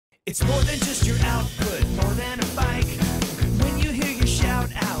It's more than just your output, more than a bike. When you hear your shout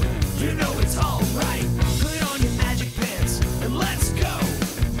out, you know it's all right. Put on your magic pants and let's go.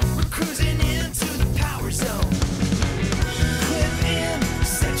 We're cruising into the power zone. Clip in,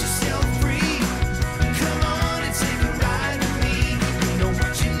 set yourself free. Come on and take a ride with me. Know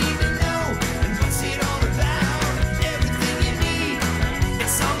what you need to know and what's it all about. Everything you need,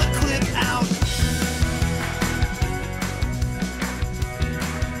 it's on the Clip Out.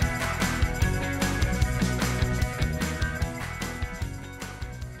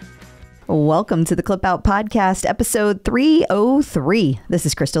 Welcome to the Clip Out Podcast, episode 303. This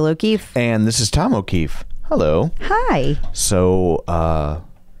is Crystal O'Keefe. And this is Tom O'Keefe. Hello. Hi. So,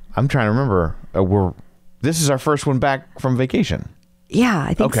 I'm trying to remember. This is our first one back from vacation. Yeah,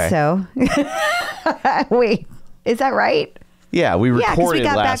 I think so. Wait, is that right? Yeah, we recorded 'cause we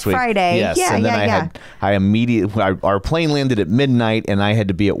got last back week. Friday. Yes, Yeah, and then I immediately, our plane landed at midnight, and I had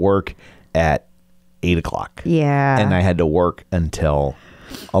to be at work at 8 o'clock. Yeah. And I had to work until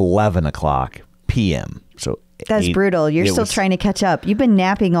 11 o'clock p.m. So That's brutal. You're still trying to catch up. You've been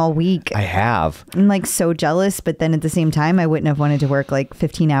napping all week. I have. I'm like so jealous, but then at the same time, I wouldn't have wanted to work like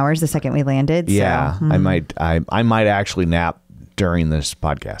 15 hours the second we landed. Yeah, so, I might actually nap during this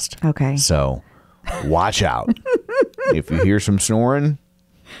podcast. Okay. So watch out. If you hear some snoring,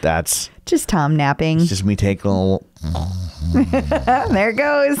 that's just Tom napping. it's just me taking a little. There it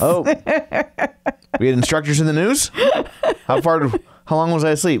goes. Oh, we had instructors in the news. How long was I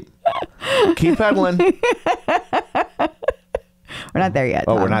asleep? Keep pedaling. We're not there yet.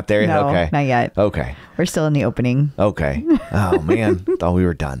 Oh, Tom. we're not there yet? No, Okay. not yet. Okay. We're still in the opening. Okay. Oh man, thought we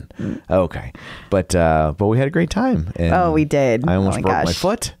were done. Okay, but we had a great time. And Oh, we did. I almost Oh my broke my gosh.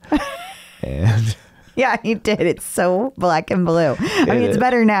 foot. And Yeah, you did. It's so black and blue. I mean, it's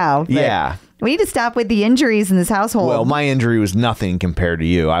better now. But yeah. we need to stop with the injuries in this household. Well, my injury was nothing compared to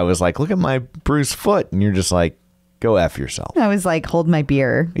you. I was like, look at my bruised foot, and you're just like, go F yourself. I was like, hold my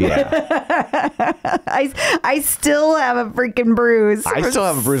beer. Yeah. I still have a freaking bruise. I still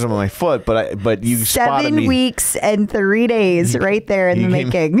have a bruise on my foot, but you spotted me. 7 weeks and 3 days right there in the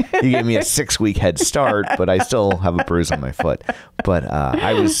making. You gave me a 6-week head start, but I still have a bruise on my foot. But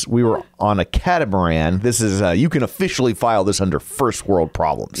we were on a catamaran. This is you can officially file this under first world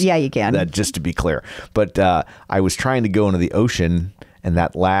problems. Yeah, you can. Just to be clear. But I was trying to go into the ocean, and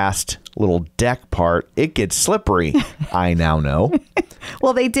that last little deck part, it gets slippery. I now know.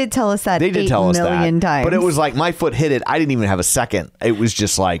 Well, they did tell us that They did tell us 8 million that, times. but it was like my foot hit it. I didn't even have a second. It was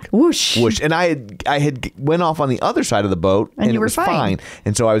just like whoosh, whoosh, and I had went off on the other side of the boat, and you it were was fine.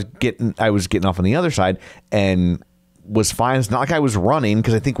 And so I was getting off on the other side, and was fine. It's not like I was running,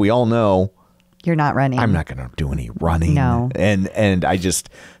 because I think we all know You're not running. I'm not going to do any running. No. And I just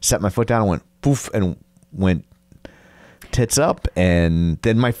set my foot down and went poof and went tits up, and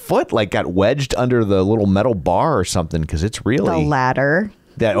then my foot like got wedged under the little metal bar or something, because it's really the ladder.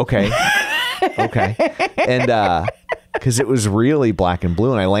 that okay. And because it was really black and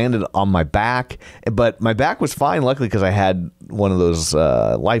blue, and I landed on my back, but my back was fine, luckily, because I had one of those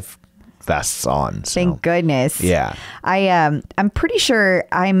life vests on. So. Thank goodness. Yeah. I'm pretty sure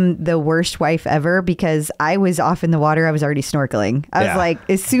I'm the worst wife ever, because I was off in the water. I was already snorkeling. I was like,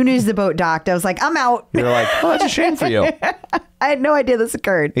 as soon as the boat docked, I was like, I'm out. You're like, oh, that's a shame for you. I had no idea this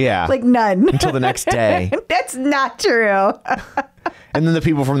occurred. Yeah. Like none. Until the next day. That's not true. And then the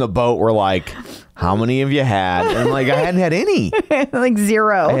people from the boat were like, how many have you had? And I'm like, I hadn't had any. Like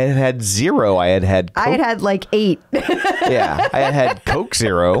zero. I had zero. I had Coke. I had like 8. Yeah, I had Coke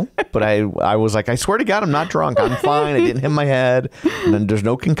Zero, but I was like, I swear to God, I'm not drunk. I'm fine. I didn't hit my head. And then there's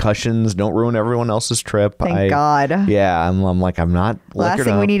no concussions. Don't ruin everyone else's trip. Thank God. Yeah, I'm like, I'm not. Last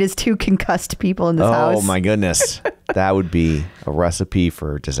thing we need is 2 concussed people in this house. Oh my goodness, that would be a recipe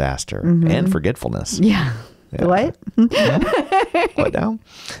for disaster and forgetfulness. Yeah. Yeah. What? What now?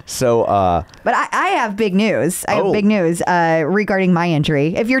 So, but I have big news. I have big news regarding my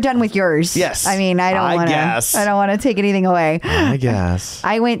injury. If you're done with yours, yes. I mean, I don't want to take anything away. I guess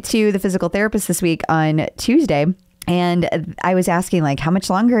I went to the physical therapist this week on Tuesday. And I was asking, like, how much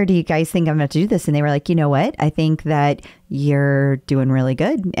longer do you guys think I'm going to do this? And they were like, you know what? I think that you're doing really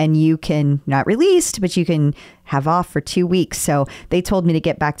good, and you can, not released, but you can have off for 2 weeks. So they told me to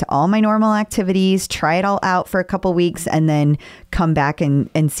get back to all my normal activities, try it all out for a couple weeks, and then come back and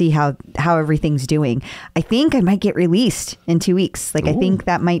see how everything's doing. I think I might get released in 2 weeks. Like, I think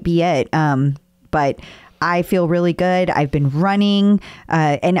that might be it. But I feel really good. I've been running,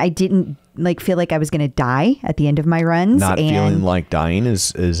 and I didn't feel like I was going to die at the end of my runs. Not feeling like dying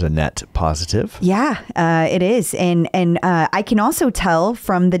is a net positive. Yeah, it is. And I can also tell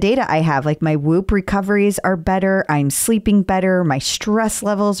from the data I have, like my Whoop recoveries are better. I'm sleeping better. My stress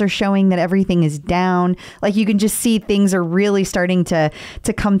levels are showing that everything is down. Like you can just see things are really starting to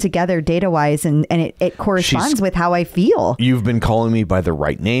come together data wise. And it corresponds with how I feel. You've been calling me by the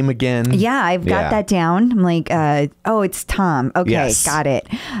right name again. Yeah, I've got that down. I'm like, oh, it's Tom. Okay, yes. Got it.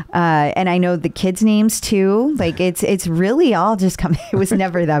 And I know the kids' names too. Like it's really all just coming. It was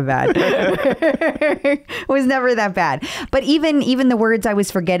never that bad. It was never that bad. But even the words I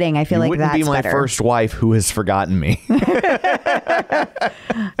was forgetting, I feel like that's better. You wouldn't be my first wife who has forgotten me.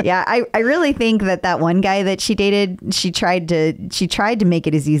 Yeah, I really think that one guy that she dated, she tried to make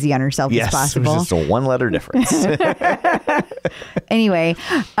it as easy on herself as possible. It was just a 1-letter difference. Anyway,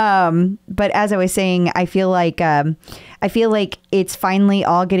 but as I was saying, I feel like it's finally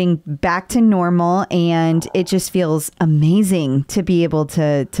all getting back to normal, and it just feels amazing to be able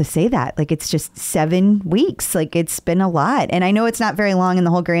to say that. Like it's just 7 weeks. Like it's been a lot, and I know it's not very long in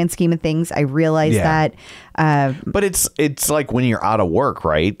the whole grand scheme of things. I realize that. But it's like when you're out of work,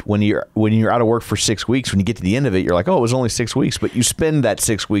 right? When you're out of work for 6 weeks, when you get to the end of it, you're like, oh, it was only 6 weeks, but you spend that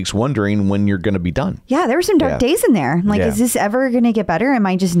 6 weeks wondering when you're going to be done. Yeah, there were some dark days in there. I'm like, is this ever going to get better? Am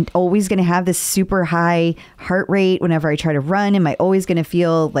I just always going to have this super high heart rate whenever I try to run? Am I always going to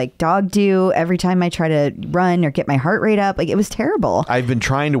feel like dog do every time I try to run or get my heart rate up? Like it was terrible. I've been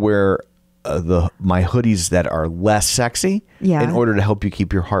trying to wear my hoodies that are less sexy in order to help you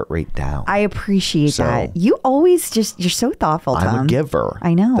keep your heart rate down. I appreciate that. You always you're so thoughtful, Tom. I'm a giver.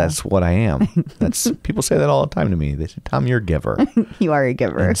 I know. That's what I am. People say that all the time to me. They say, Tom, you're a giver. You are a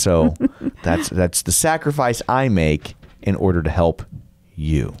giver. And so that's the sacrifice I make in order to help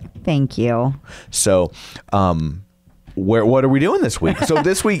you. Thank you. So, what are we doing this week? So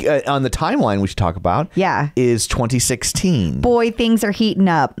this week on the timeline we should talk about is 2016. Boy, things are heating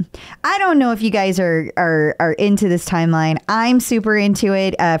up. I don't know if you guys are into this timeline. I'm super into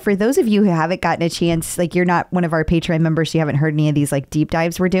it. For those of you who haven't gotten a chance, like you're not one of our Patreon members, you haven't heard any of these like deep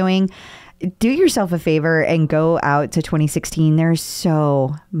dives we're doing, do yourself a favor and go out to 2016. There's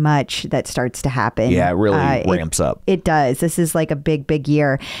so much that starts to happen. Yeah, it really ramps up. It does. This is like a big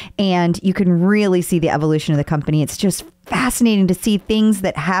year. And you can really see the evolution of the company. It's just fascinating to see things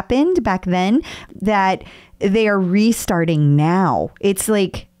that happened back then that they are restarting now. It's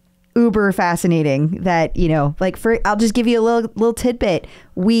like uber fascinating that, I'll just give you a little tidbit.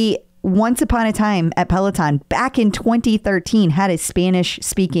 We once upon a time at Peloton back in 2013 had a Spanish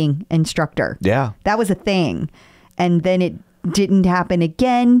speaking instructor. Yeah. That was a thing. And then it didn't happen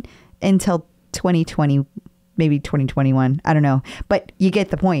again until 2020, maybe 2021. I don't know. But you get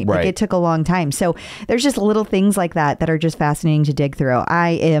the point. Right. Like it took a long time. So there's just little things like that are just fascinating to dig through. I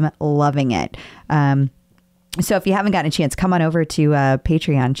am loving it. So if you haven't gotten a chance, come on over to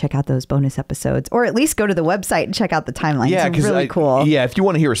Patreon, check out those bonus episodes, or at least go to the website and check out the timeline. Yeah, it's really cool. Yeah, if you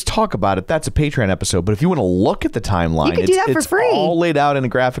want to hear us talk about it, that's a Patreon episode. But if you want to look at the timeline, you can do that for free. It's all laid out in a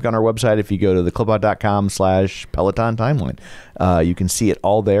graphic on our website. If you go to theclubhout.com/Peloton timeline, you can see it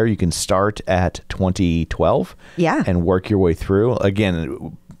all there. You can start at 2012 and work your way through.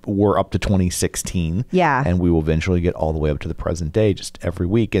 Again, we're up to 2016. Yeah. And we will eventually get all the way up to the present day just every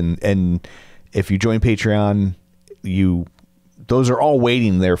week. And if you join Patreon, those are all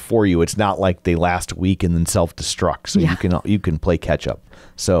waiting there for you. It's not like they last a week and then self-destruct. So you can play catch up.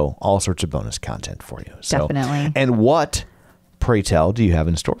 So all sorts of bonus content for you. So, definitely. And what, pray tell, do you have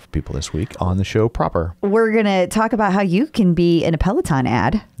in store for people this week on the show proper? We're going to talk about how you can be in a Peloton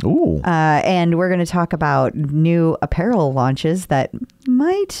ad. Ooh. And we're going to talk about new apparel launches that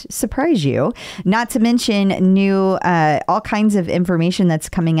might surprise you. Not to mention new, all kinds of information that's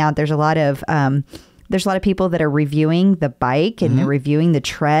coming out. There's a lot of people that are reviewing the bike and they're reviewing the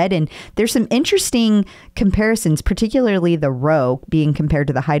tread. And there's some interesting comparisons, particularly the Row being compared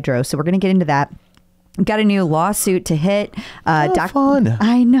to the Hydrow. So we're going to get into that. Got a new lawsuit to hit. Fun.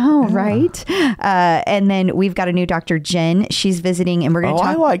 I know, right? And then we've got a new Dr. Jenn. She's visiting, and we're going to talk.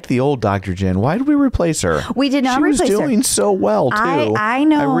 I liked the old Dr. Jenn. Why did we replace her? We did not replace her. She was doing so well, too. I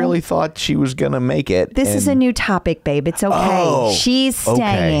know. I really thought she was going to make it. This is a new topic, babe. It's okay. Oh, she's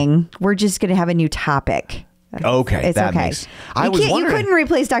staying. Okay. We're just going to have a new topic. Okay, it's that makes. You couldn't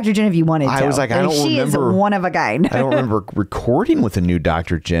replace Dr. Jenn if you wanted to. I was like, I don't remember. She is one of a kind. I don't remember recording with a new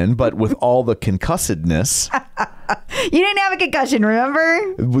Dr. Jenn, but with all the concussedness. You didn't have a concussion,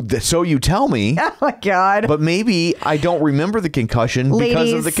 remember? So you tell me. Oh my God! But maybe I don't remember the concussion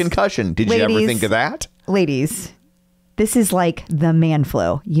because of the concussion. Did you ever think of that, ladies? This is like the man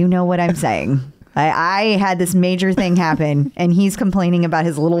flu. You know what I'm saying. I had this major thing happen, and he's complaining about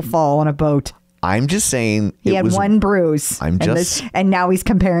his little fall on a boat. I'm just saying He had one bruise. And now he's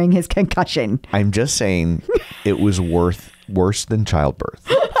comparing his concussion. I'm just saying it was worse than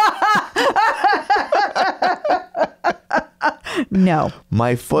childbirth. No.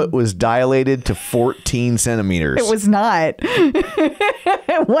 My foot was dilated to 14 centimeters. It was not.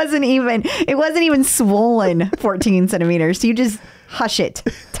 It wasn't even swollen 14 centimeters. You just hush it,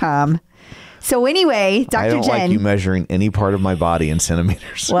 Tom. So anyway, Dr. I don't Jenn. like you measuring any part of my body in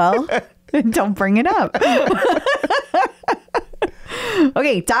centimeters. Well, don't bring it up.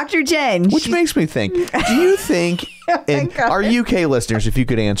 Okay, Dr. Jenn. Which makes me think, do you think, and our UK listeners, if you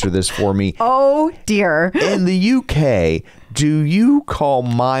could answer this for me. Oh, dear. In the UK, do you call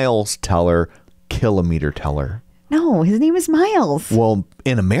miles teller kilometer teller? No, his name is Miles. Well,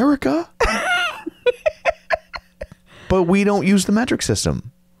 in America. But we don't use the metric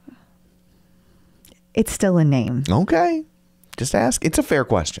system. It's still a name. Okay. Just ask. It's a fair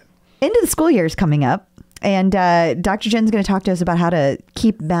question. End of the school year is coming up. And Dr. Jenn's going to talk to us about how to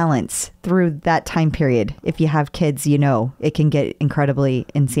keep balance through that time period. If you have kids, you know, it can get incredibly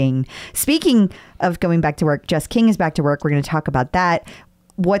insane. Speaking of going back to work, Jess King is back to work. We're going to talk about that,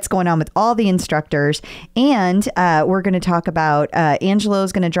 what's going on with all the instructors. And we're going to talk about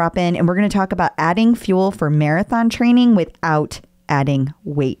Angelo's going to drop in, and we're going to talk about adding fuel for marathon training without adding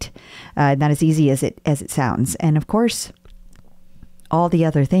weight. Not as easy as it sounds. And of course, all the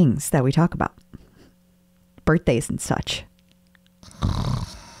other things that we talk about. Birthdays and such.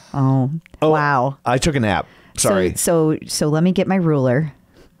 Oh, wow. I took a nap. Sorry. So let me get my ruler.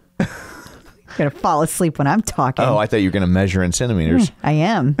 I'm going to fall asleep when I'm talking. Oh, I thought you were going to measure in centimeters. I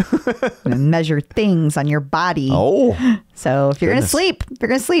am. I'm going to measure things on your body. Oh. So if you're going to sleep,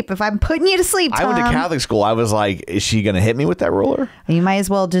 if I'm putting you to sleep, Tom, I went to Catholic school. I was like, is she going to hit me with that ruler? You might as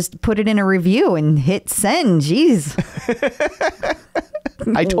well just put it in a review and hit send. Jeez.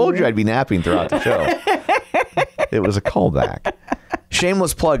 I told you I'd be napping throughout the show. It was a callback.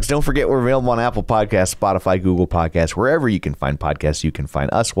 Shameless plugs. Don't forget we're available on Apple Podcasts, Spotify, Google Podcasts, wherever you can find podcasts. You can find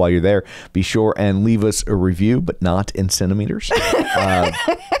us while you're there. Be sure and leave us a review, but not in centimeters.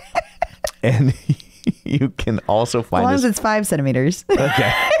 And you can also find as long us. as it's 5 centimeters.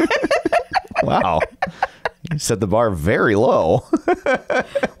 Okay. Wow. You set the bar very low.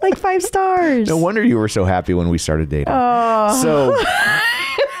 Like 5 stars. No wonder you were so happy when we started dating. Oh. So,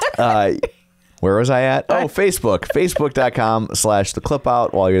 where was I at? Oh, Facebook.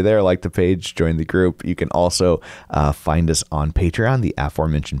 Facebook.com/theclipout. While you're there, like the page, join the group. You can also find us on Patreon, the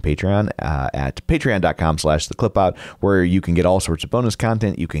aforementioned Patreon, at patreon.com/theclipout, where you can get all sorts of bonus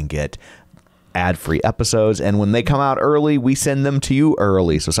content. You can get ad-free episodes, and when they come out early, we send them to you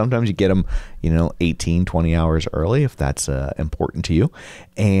early. So sometimes you get them, 18, 20 hours early, if that's important to you.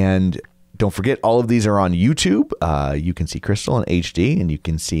 And don't forget, all of these are on YouTube. You can see Crystal in HD, and you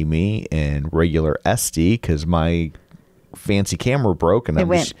can see me in regular SD because my fancy camera broke, and I'm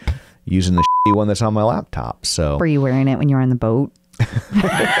just using the shitty one that's on my laptop. So, were you wearing it when you were on the boat?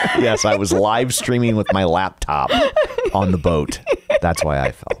 Yes, I was live streaming with my laptop on the boat. That's why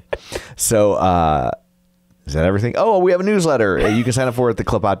I fell. So, is that everything? Oh, we have a newsletter. You can sign up for it at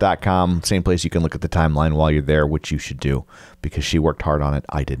theclipout.com. Same place you can look at the timeline while you're there, which you should do because she worked hard on it.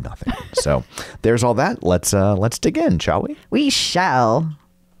 I did nothing. So there's all that. Let's dig in, shall we? We shall.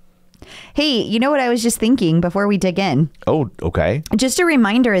 Hey, you know what I was just thinking before we dig in? Oh, okay. Just a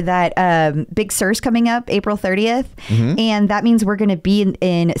reminder that Big Sur's coming up April 30th. Mm-hmm. And that means we're going to be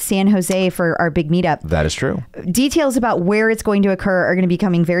in San Jose for our big meetup. That is true. Details about where it's going to occur are going to be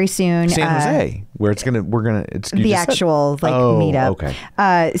coming very soon. San Jose, where it's the actual meetup. Okay.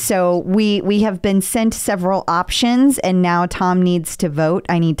 So we have been sent several options, and now Tom needs to vote.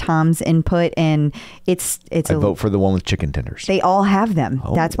 I need Tom's input, and it's I vote for the one with chicken tenders. They all have them.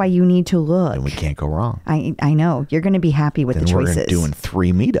 Oh. That's why you need to look. And we can't go wrong. I know. You're going to be happy with the choices. We're doing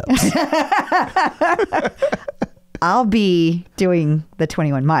 3 meetups. I'll be doing the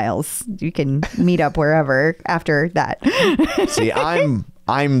 21 miles. You can meet up wherever after that. See, I'm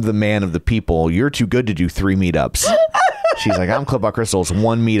the man of the people. You're too good to do 3 meetups. She's like, I'm Clip Out Crystals,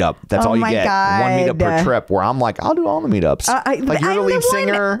 1 meetup. That's all you get. God. 1 meetup per trip. Where I'm like, I'll do all the meetups. Like you're the lead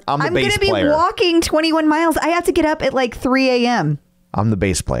singer. I'm the bass player. I'm going to be walking 21 miles. I have to get up at like 3 a.m. I'm the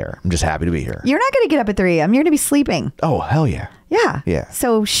bass player. I'm just happy to be here. You're not going to get up at 3 a.m. You're going to be sleeping. Oh, hell yeah. Yeah. Yeah.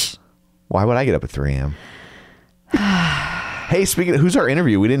 So, why would I get up at 3 a.m.? Hey, speaking of, who's our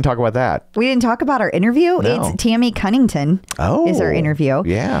interview? We didn't talk about that. We didn't talk about our interview. No. It's Tammy Cunnington is our interview.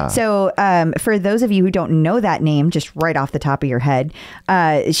 Yeah. So for those of you who don't know that name, just right off the top of your head,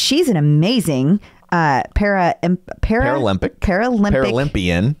 she's an amazing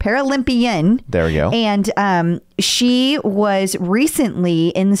Paralympian. There we go. And she was recently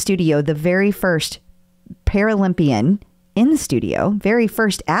in the studio, the very first Paralympian in the studio, very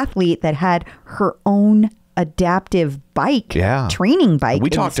first athlete that had her own adaptive bike, training bike. We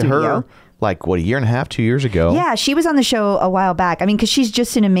talked to her like, what, a year and a half, 2 years ago? Yeah, she was on the show a while back. I mean, because she's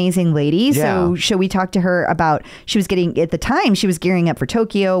just an amazing lady. So we talked to her about, she was getting, at the time, she was gearing up for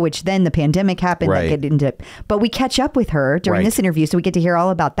Tokyo, which then the pandemic happened. Right. But we catch up with her during this interview, so we get to hear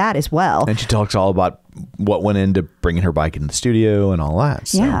all about that as well. And she talks all about what went into bringing her bike into the studio and all that.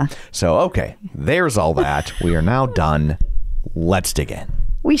 So, yeah. So, okay, there's all that. We are now done. Let's dig in.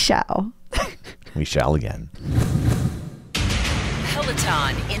 We shall. We shall again.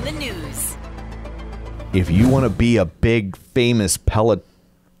 Peloton in the news. If you want to be a big, famous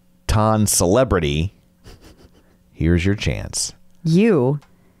Peloton celebrity, here's your chance. You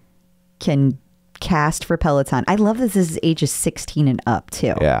can cast for Peloton. I love this is ages 16 and up,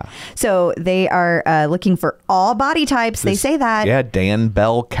 too. Yeah. So they are looking for all body types. They say that. Yeah, Dan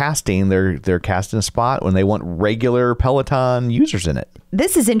Bell Casting. They're casting a spot when they want regular Peloton users in it.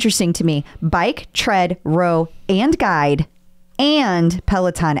 This is interesting to me. Bike, tread, row, and guide, and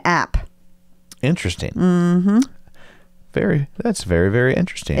Peloton app. Interesting. Mm-hmm. That's very, very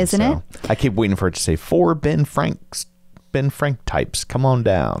interesting. Isn't it? I keep waiting for it to say 4 Ben Frank types. Come on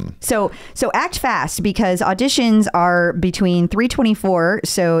down. So act fast, because auditions are between 3/24,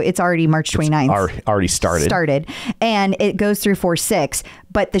 so it's already March 29th. Already started. And it goes through 4/6.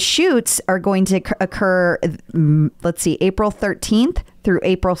 But the shoots are going to occur, let's see, April 13th through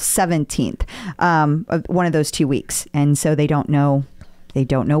April 17th, one of those 2 weeks. And so they don't know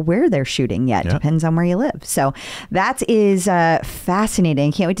where they're shooting yet. Yeah. Depends on where you live. So that is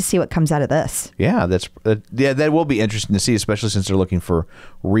fascinating. Can't wait to see what comes out of this. Yeah, that will be interesting to see, especially since they're looking for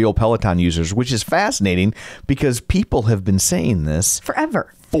real Peloton users, which is fascinating because people have been saying this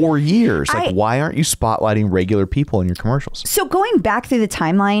Forever. 4 years. Why aren't you spotlighting regular people in your commercials? So going back through the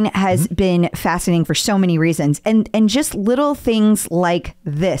timeline has been fascinating for so many reasons. And just little things like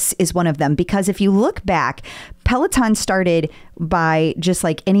this is one of them. Because if you look back, Peloton started by just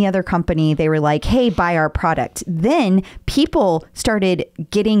like any other company. They were like, hey, buy our product. Then people started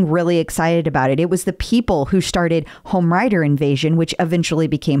getting really excited about it. It was the people who started Home Rider Invasion, which eventually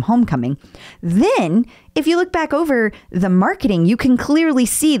became Homecoming. Then if you look back over the marketing, you can clearly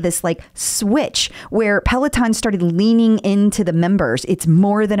see this like switch where Peloton started leaning into the members. It's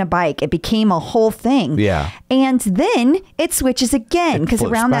more than a bike. It became a whole thing. Yeah. And then it switches again, because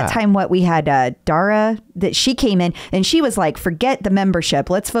around that time, we had Dara, that she came in and she was like, forget the membership.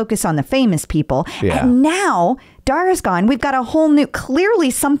 Let's focus on the famous people. Yeah. And now Dara's gone. We've got a whole new,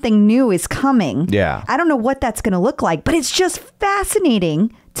 clearly something new is coming. Yeah. I don't know what that's going to look like, but it's just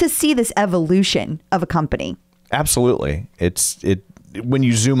fascinating to see this evolution of a company. Absolutely. It when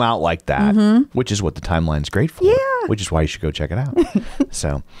you zoom out like that, which is what the timeline's great for. Yeah. Which is why you should go check it out.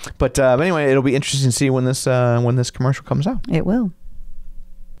 So, but anyway, it'll be interesting to see when this commercial comes out. It will.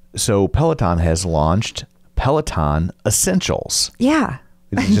 So Peloton has launched Peloton Essentials. Yeah.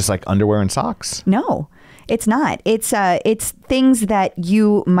 It's just like underwear and socks. No, it's not. It's things that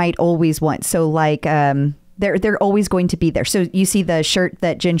you might always want. So like they're always going to be there. So you see the shirt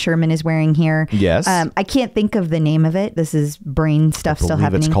that Jen Sherman is wearing here. Yes. I can't think of the name of it. This is brain stuff still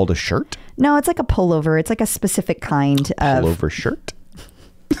happening. It's called a shirt? No, it's like a pullover. It's like a specific kind of pullover shirt.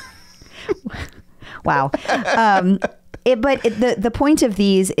 Wow. But the point of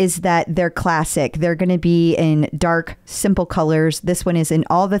these is that they're classic. They're going to be in dark, simple colors. This one is in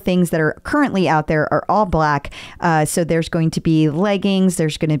all the things that are currently out there are all black. So there's going to be leggings.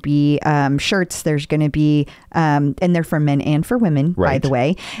 There's going to be shirts. There's going to be, and they're for men and for women, by the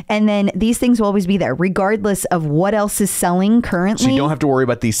way. And then these things will always be there, regardless of what else is selling currently. So you don't have to worry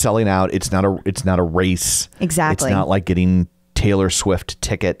about these selling out. It's not a race. Exactly. It's not like getting Taylor Swift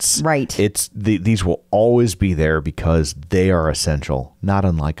tickets. Right. These will always be there because they are essential, not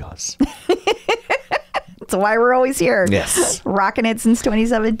unlike us. That's why we're always here. Yes. Rocking it since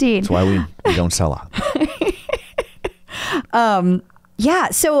 2017. That's why we don't sell out. Yeah,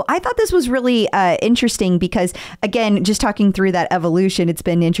 so I thought this was really interesting because, again, just talking through that evolution, it's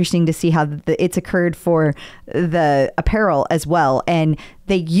been interesting to see how it's occurred for the apparel as well. And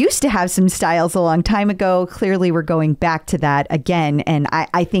they used to have some styles a long time ago. Clearly, we're going back to that again. And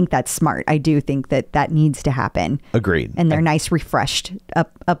I think that's smart. I do think that needs to happen. Agreed. And they're nice, refreshed,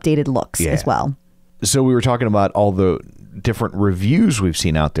 updated looks as well. So we were talking about all the different reviews we've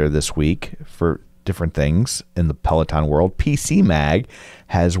seen out there this week for different things in the Peloton world. PCMag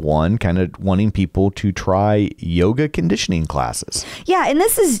has one kind of wanting people to try yoga conditioning classes. Yeah, and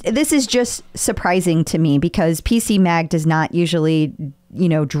this is just surprising to me because PCMag does not usually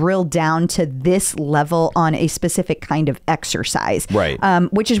drill down to this level on a specific kind of exercise. Right.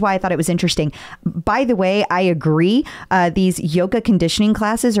 Which is why I thought it was interesting. By the way, I agree. These yoga conditioning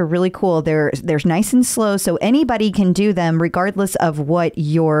classes are really cool. They're nice and slow, so anybody can do them regardless of what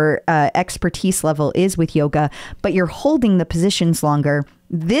your expertise level is with yoga, but you're holding the positions longer.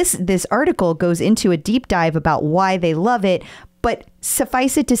 This article goes into a deep dive about why they love it, but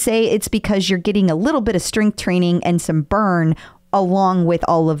suffice it to say, it's because you're getting a little bit of strength training and some burn along with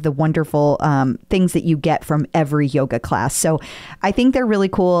all of the wonderful things that you get from every yoga class. So I think they're really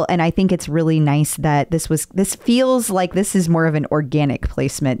cool. And I think it's really nice that this feels like this is more of an organic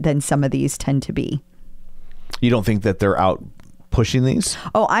placement than some of these tend to be. You don't think that they're out pushing these?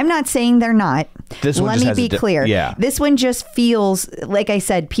 Oh, I'm not saying they're not. Let me be clear. Yeah. This one just feels, like I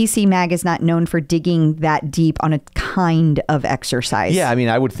said, PCMag is not known for digging that deep on a kind of exercise. Yeah, I mean,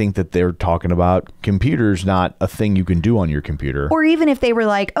 I would think that they're talking about computers, not a thing you can do on your computer. Or even if they were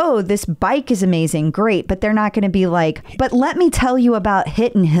like, oh, this bike is amazing, great, but they're not going to be like, but let me tell you about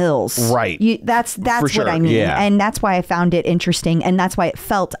hitting hills. Right. That's For sure. what I mean. Yeah. And that's why I found it interesting. And that's why it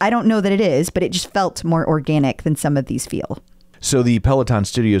felt, I don't know that it is, but it just felt more organic than some of these feel. So the Peloton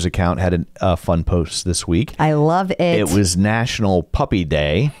Studios account had a fun post this week. I love it. It was National Puppy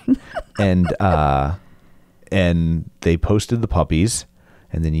Day, and they posted the puppies,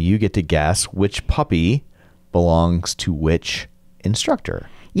 and then you get to guess which puppy belongs to which instructor.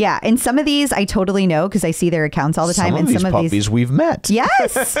 Yeah, and some of these I totally know because I see their accounts all the time. Some of these puppies we've met.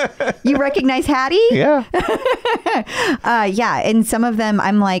 Yes. You recognize Hattie? Yeah. Yeah, and some of them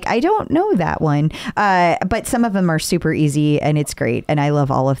I'm like, I don't know that one. But some of them are super easy and it's great. And I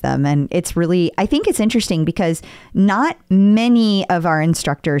love all of them. And it's really, I think it's interesting because not many of our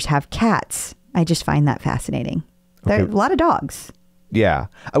instructors have cats. I just find that fascinating. There are a lot of dogs. Yeah.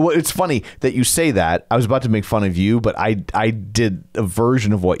 Well, it's funny that you say that. I was about to make fun of you, but I did a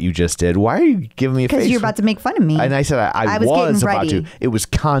version of what you just did. Why are you giving me a face? Because you're about to make fun of me. And I said I was about to. It was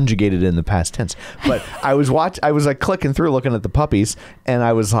conjugated in the past tense. But I was like clicking through looking at the puppies, and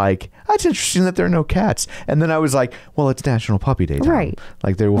I was like, that's interesting that there are no cats. And then I was like, well, it's National Puppy Day time. Right.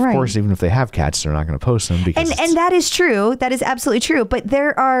 Like, of course, even if they have cats, they're not going to post them. Because and that is true. That is absolutely true. But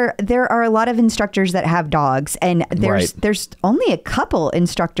there are a lot of instructors that have dogs, and there's only a couple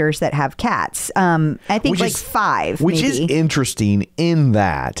instructors that have cats. I think like 5. Which is interesting in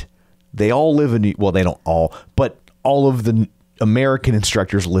that they all live in, well, they don't all, but all of the American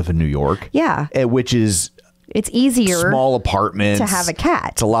instructors live in New York. Yeah. Which is... It's easier small apartments to have a cat.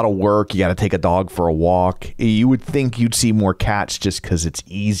 It's a lot of work. You got to take a dog for a walk. You would think you'd see more cats just because it's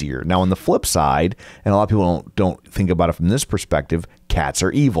easier. Now, on the flip side, and a lot of people don't think about it from this perspective, cats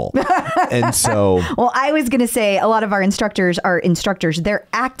are evil. And so... Well, I was going to say a lot of our instructors are instructors. They're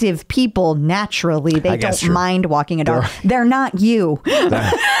active people naturally. They don't mind walking a dog. They're not you.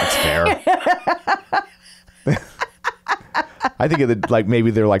 That's fair. I think of it like maybe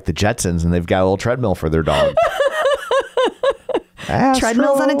they're like the Jetsons and they've got a little treadmill for their dog.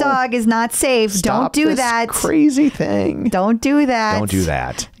 Treadmills on a dog is not safe. Stop don't do this that. Crazy thing. Don't do that. Don't do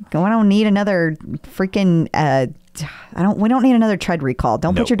that. I don't need another freaking we don't need another tread recall.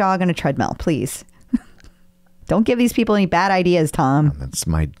 Don't put your dog on a treadmill, please. Don't give these people any bad ideas, Tom. That's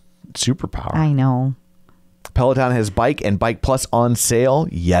my superpower. I know. Peloton has Bike and Bike Plus on sale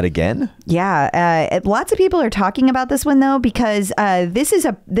yet again. Yeah, lots of people are talking about this one though because this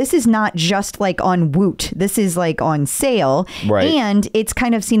is not just like on Woot. This is like on sale, right? And it's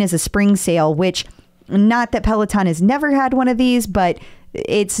kind of seen as a spring sale, which not that Peloton has never had one of these, but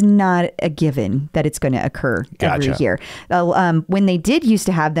it's not a given that it's going to occur every year. When they did used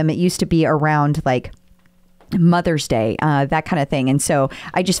to have them, it used to be around like Mother's Day, that kind of thing. And so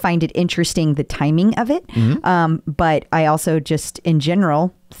I just find it interesting, the timing of it. Mm-hmm. But I also just in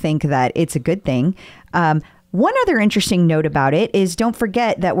general think that it's a good thing. One other interesting note about it is don't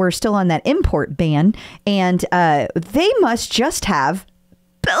forget that we're still on that import ban and they must just have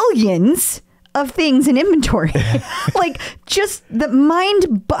billions of things in inventory, like just the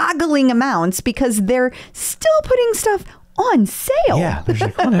mind-boggling amounts because they're still putting stuff on sale. Yeah, there's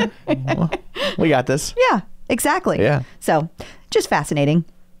like, well, we got this. Yeah. Exactly. Yeah. So just fascinating.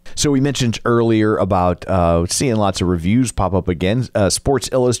 So we mentioned earlier about seeing lots of reviews pop up again. Sports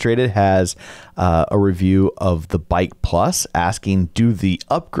Illustrated has a review of the Bike Plus asking, do the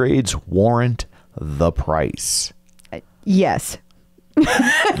upgrades warrant the price? Yes.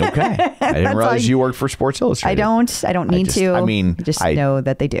 Okay. I didn't realize you worked for Sports Illustrated. I don't need to. I mean, I just know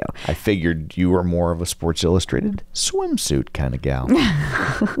that they do. I figured you were more of a Sports Illustrated swimsuit kind of gal.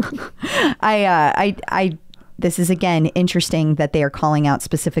 This is again interesting that they are calling out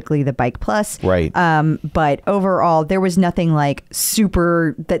specifically the Bike Plus. Right. But overall, there was nothing like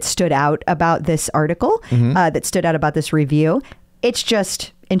super that stood out about this article, that stood out about this review. It's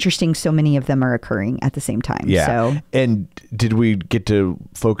just interesting. So many of them are occurring at the same time. Yeah. So. And did we get to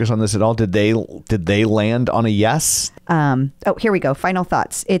focus on this at all? Did they land on a yes? Here we go. Final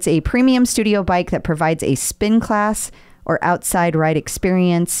thoughts. It's a premium studio bike that provides a spin class or outside ride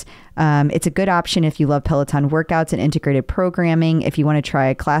experience. It's a good option if you love Peloton workouts and integrated programming. If you want to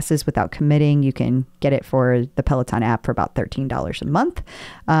try classes without committing, you can get it for the Peloton app for about $13 a month.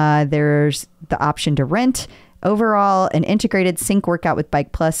 There's the option to rent. Overall, an integrated sync workout with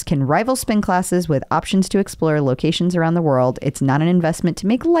Bike Plus can rival spin classes with options to explore locations around the world. It's not an investment to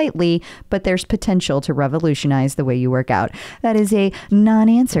make lightly, but there's potential to revolutionize the way you work out. That is a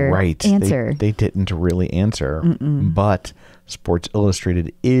non-answer answer. They didn't really answer, but Sports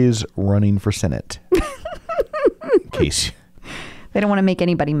Illustrated is running for Senate. In case. They don't want to make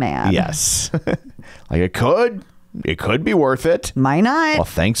anybody mad. Yes. Like it could be worth it. Might not. Well,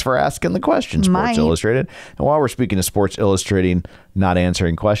 thanks for asking the question, Sports Illustrated. And while we're speaking of Sports Illustrated not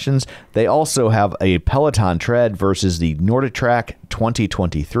answering questions, they also have a Peloton Tread versus the NordicTrack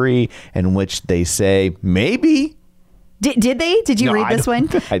 2023, in which they say maybe. Did they? Did you read this one?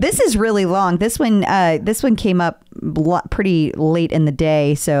 This is really long. This one came up pretty late in the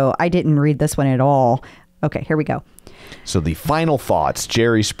day, so I didn't read this one at all. Okay, here we go. So the final thoughts,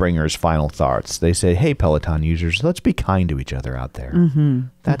 Jerry Springer's final thoughts. They say, hey, Peloton users, let's be kind to each other out there.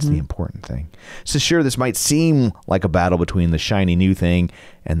 That's the important thing. So sure, this might seem like a battle between the shiny new thing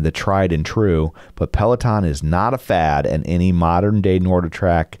and the tried and true, but Peloton is not a fad, and any modern day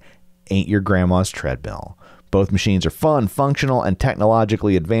NordicTrack ain't your grandma's treadmill. Both machines are fun, functional, and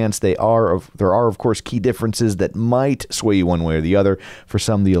technologically advanced. There are, of course, key differences that might sway you one way or the other. For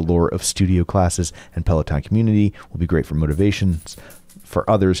some, the allure of studio classes and Peloton community will be great for motivations. For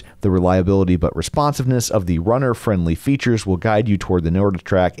others, the reliability but responsiveness of the runner-friendly features will guide you toward the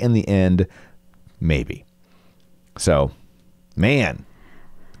NordicTrack. In the end, maybe. So, man.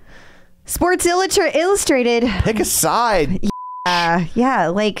 Sports Illustrated. Pick a side. Yeah,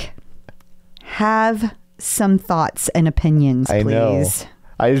 like, have some thoughts and opinions, please. I know.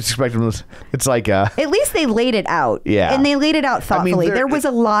 I just expect them. It's like at least they laid it out. Yeah, and they laid it out thoughtfully. There was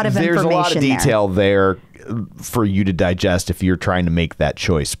a lot of information. There's a lot of detail there for you to digest if you're trying to make that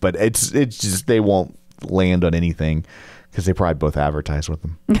choice. But it's just they won't land on anything because they probably both advertise with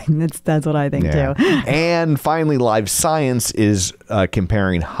them. That's what I think too. And finally, Live Science is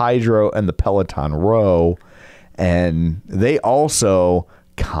comparing Hydrow and the Peloton Row, and they also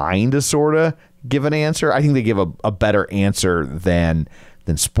kind of, sort of give an answer. I think they give a better answer than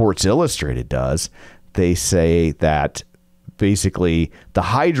Sports Illustrated does. They say that basically the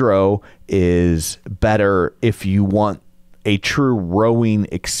Hydrow is better if you want a true rowing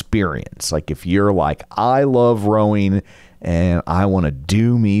experience. Like if you're like, I love rowing and I want to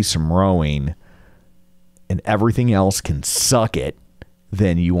do me some rowing and everything else can suck it,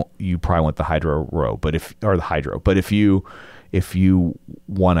 then you probably want the Hydrow row. But if you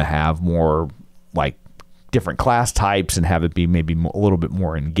want to have more like different class types and have it be maybe a little bit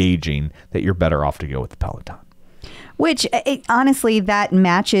more engaging, that you're better off to go with the Peloton. Which honestly, that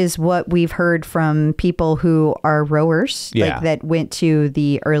matches what we've heard from people who are rowers, like that went to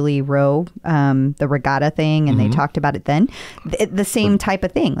the early row, the regatta thing, and they talked about it then. The same type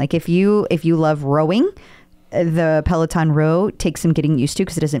of thing. Like if you love rowing, the Peloton row takes some getting used to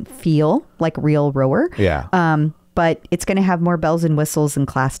because it doesn't feel like real rower. Yeah. But it's going to have more bells and whistles and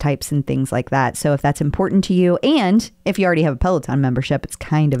class types and things like that. So if that's important to you, and if you already have a Peloton membership, it's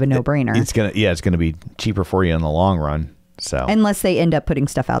kind of a no-brainer. It's gonna be cheaper for you in the long run. So unless they end up putting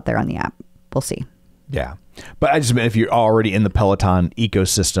stuff out there on the app, we'll see. Yeah. But I just meant if you're already in the Peloton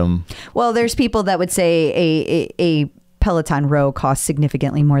ecosystem. Well, there's people that would say a Peloton row costs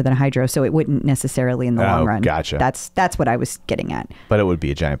significantly more than a Hydrow, so it wouldn't necessarily in the long run. Gotcha. That's what I was getting at. But it would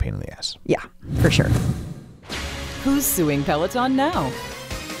be a giant pain in the ass. Yeah, for sure. Who's suing Peloton now?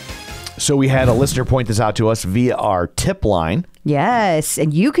 So we had a listener point this out to us via our tip line. Yes,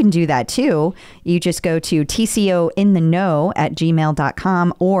 and you can do that too. You just go to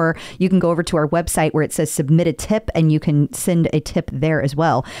tcointheknow@gmail.com, or you can go over to our website where it says submit a tip and you can send a tip there as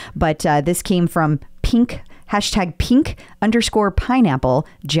well. But this came from #pink_pineapple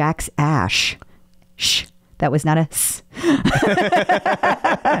Jack's Ash. Shh, that was not a s.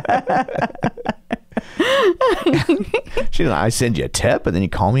 I send you a tip and then you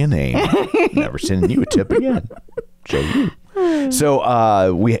call me a name. Never sending you a tip again. Show you.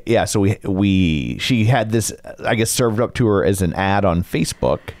 So she had this, I guess, served up to her as an ad on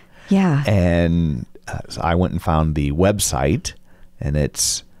Facebook. Yeah. And so I went and found the website, and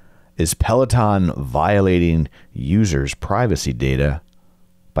is Peloton violating users' privacy data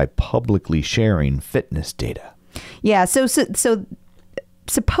by publicly sharing fitness data? Yeah. So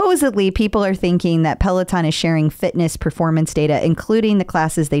supposedly people are thinking that Peloton is sharing fitness performance data, including the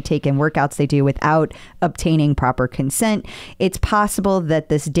classes they take and workouts they do, without obtaining proper consent. It's possible that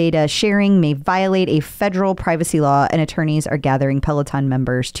this data sharing may violate a federal privacy law, and attorneys are gathering Peloton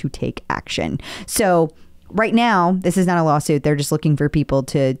members to take action. So right now, this is not a lawsuit. They're just looking for people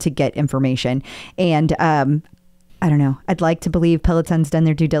to get information. And I don't know. I'd like to believe Peloton's done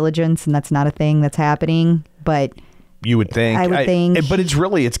their due diligence and that's not a thing that's happening, but you would think. I would think. But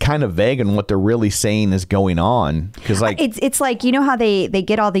it's kind of vague on what they're really saying is going on. Because it's like, you know how they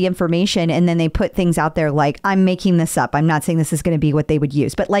get all the information and then they put things out there like, I'm making this up. I'm not saying this is going to be what they would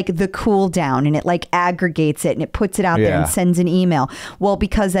use, but like the cool down, and it like aggregates it and it puts it out there and sends an email. Well,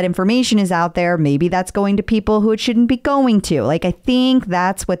 because that information is out there, maybe that's going to people who it shouldn't be going to. Like, I think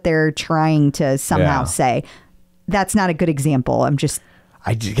that's what they're trying to somehow say. That's not a good example. I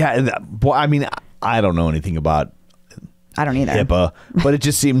mean, I don't know anything about I don't either. HIPAA, but it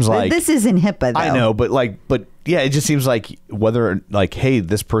just seems like this isn't HIPAA though. I know, but yeah, it just seems like hey,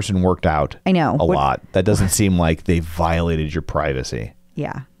 this person worked out I know a lot. That doesn't seem like they violated your privacy.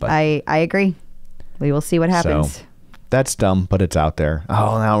 Yeah, but I agree. We will see what happens. So, that's dumb, but it's out there.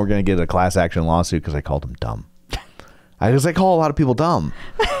 Oh, now we're going to get a class action lawsuit because I called them dumb. I call a lot of people dumb.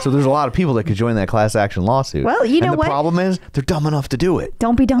 So there's a lot of people that could join that class action lawsuit. Well, you know what? And the problem is they're dumb enough to do it.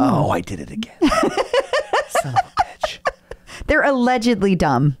 Don't be dumb. Oh, I did it again. Son of a bitch. They're allegedly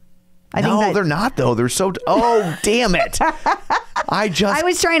dumb. No, they're not, though. They're so... Oh, damn it. I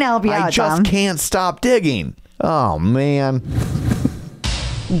was trying to help you out, I just Tom. can't stop digging. Oh, man.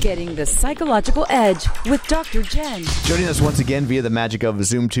 Getting the psychological edge with Dr. Jenn. Joining us once again via the magic of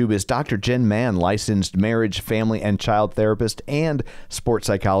ZoomTube is Dr. Jenn Mann, licensed marriage, family, and child therapist and sports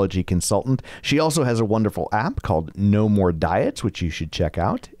psychology consultant. She also has a wonderful app called No More Diets, which you should check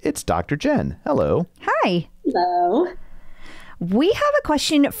out. It's Dr. Jenn. Hello. Hi. Hello. We have a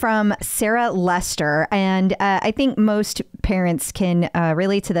question from Sarah Lester, and I think most parents can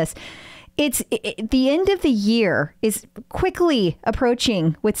relate to this. It's the end of the year is quickly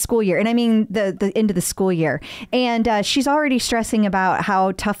approaching with school year. And I mean, the end of the school year. And she's already stressing about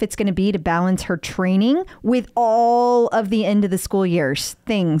how tough it's going to be to balance her training with all of the end of the school year's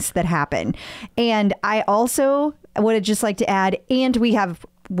things that happen. And I also would just like to add, and we have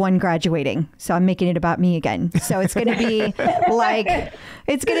one graduating. So I'm making it about me again. So it's going to be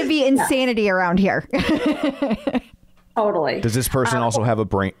it's going to be insanity around here. Totally. Does this person also have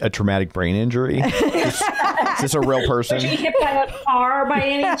a traumatic brain injury? Is this a real person? Was she hit by a car by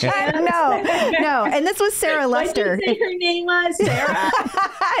any chance? No. And this was Sarah Lester. What did you say her name was? Sarah?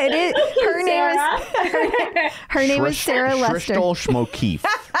 It is. Her name is Sarah Lester. Crystal Schmokeef.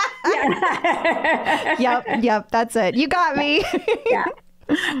 Yep. That's it. You got me. Yeah.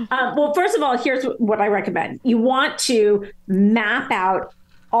 Well, first of all, here's what I recommend. You want to map out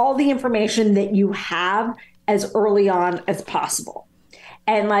all the information that you have as early on as possible.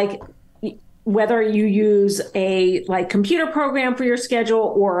 And whether you use a computer program for your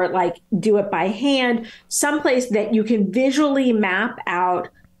schedule or do it by hand, someplace that you can visually map out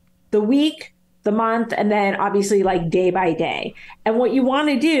the week, the month, and then obviously day by day. And what you want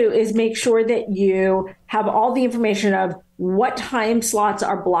to do is make sure that you have all the information of what time slots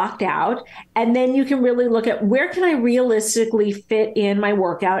are blocked out. And then you can really look at where can I realistically fit in my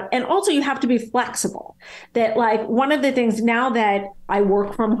workout. And also you have to be flexible. That one of the things now that I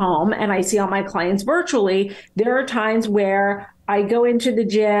work from home and I see all my clients virtually, there are times where I go into the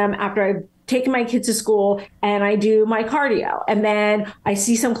gym after I've taking my kids to school and I do my cardio, and then I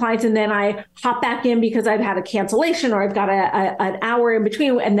see some clients and then I hop back in because I've had a cancellation or I've got an hour in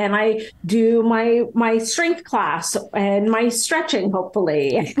between, and then I do my strength class and my stretching,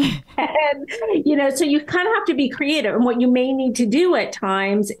 hopefully. And so you kind of have to be creative, and what you may need to do at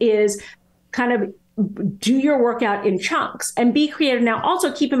times is kind of do your workout in chunks and be creative. Now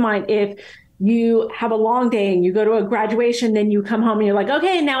also keep in mind, if you have a long day and you go to a graduation, then you come home and you're like,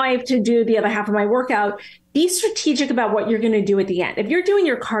 okay, now I have to do the other half of my workout. Be strategic about what you're going to do at the end. If you're doing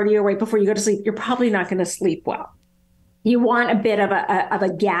your cardio right before you go to sleep, you're probably not going to sleep well. You want a bit of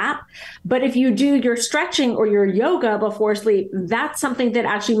a gap. But if you do your stretching or your yoga before sleep, that's something that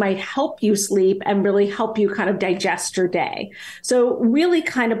actually might help you sleep and really help you kind of digest your day. So really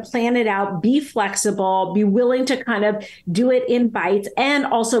kind of plan it out, be flexible, be willing to kind of do it in bites, and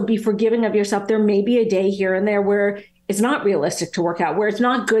also be forgiving of yourself. There may be a day here and there where it's not realistic to work out, where it's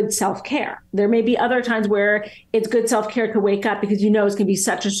not good self-care. There may be other times where it's good self-care to wake up because you know it's going to be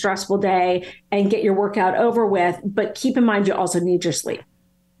such a stressful day and get your workout over with. But keep in mind, you also need your sleep.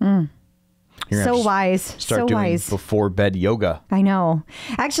 So wise. Start So doing wise. before bed yoga. I know.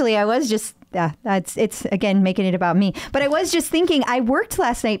 Actually, I was just, it's again making it about me. But I was just thinking, I worked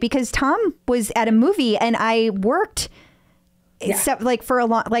last night because Tom was at a movie and I worked except like for a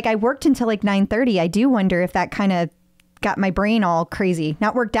long, like I worked until like 9:30. I do wonder if that kind of got my brain all crazy.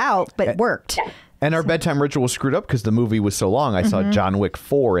 Not worked out, but it worked. And our bedtime ritual was screwed up because the movie was so long. I saw John Wick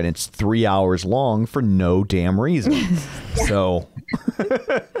 4 and it's 3 hours long for no damn reason. So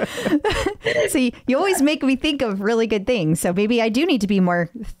See, you always make me think of really good things. So maybe I do need to be more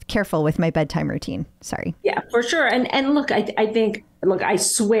careful with my bedtime routine. Sorry. Yeah, for sure. And look, I think, I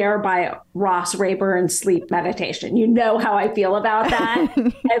swear by Ross Rayburn's sleep meditation. You know how I feel about that.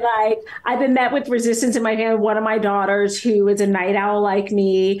 And I've been met with resistance in my family. One of my daughters, who is a night owl like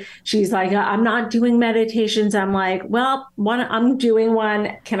me, she's like, I'm not doing meditations. I'm like, well, I'm doing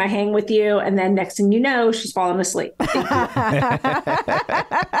one. Can I hang with you? And then next thing you know, she's fallen asleep.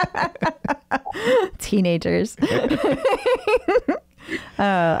 Teenagers.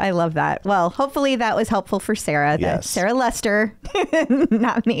 I love that. Well, hopefully that was helpful for Sarah. Yes. Sarah Lester,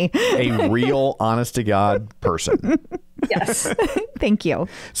 not me. a real, honest to God person. Yes. Thank you.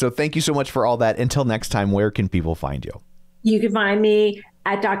 So thank you so much for all that. Until next time, where can people find you? You can find me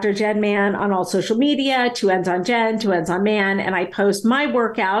at Dr. Jenn Man on all social media, 2 N's on Jenn, 2 N's on Man. And I post my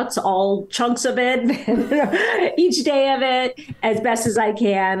workouts, all chunks of it, each day of it, as best as I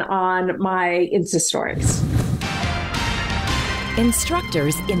can on my Insta stories.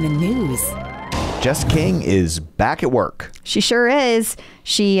 Instructors in the news. Jess King is back at work. She sure is.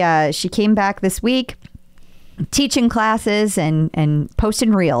 She came back this week teaching classes and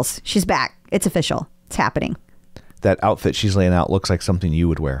posting reels. She's back. It's official. It's happening. That outfit she's laying out looks like something you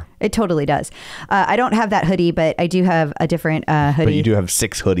would wear. It totally does. I don't have that hoodie, but I do have a different hoodie. But you do have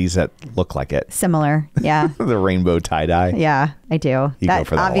 6 hoodies that look like it. Similar. Yeah. The rainbow tie-dye. Yeah, I do. You go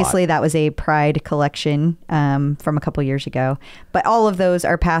for that a obviously, lot. that was a Pride collection from a couple years ago. But all of those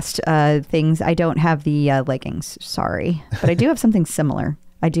are past things. I don't have the leggings. Sorry. But I do have something similar.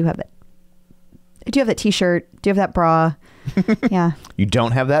 I do have it. I do have that T-shirt. Do you have that bra? Yeah. You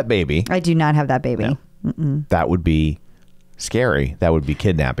don't have that baby. I do not have that baby. No. That would be scary. That would be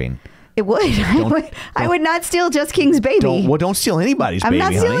kidnapping. It would. I would not steal Jess King's baby. Don't steal anybody's baby, I'm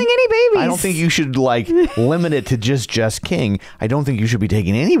not stealing honey. any babies. I don't think you should limit it to just Jess King. I don't think you should be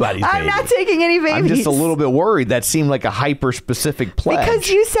taking anybody's baby. I'm not taking any babies. I'm just a little bit worried. That seemed like a hyper-specific pledge. Because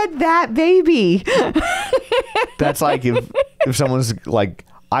you said that baby. That's like if someone's like,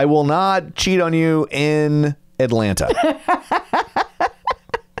 I will not cheat on you in Atlanta.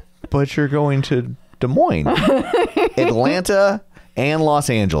 But you're going to Des Moines, Atlanta, and Los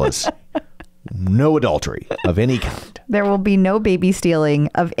Angeles. No adultery of any kind. There will be no baby stealing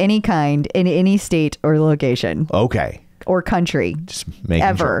of any kind in any state or location Okay. or country. Just making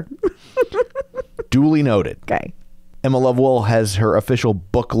Ever. sure. Duly noted. Okay. Emma Lovewell has her official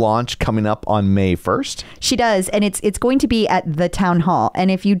book launch coming up on May 1st. She does, and it's going to be at the town hall.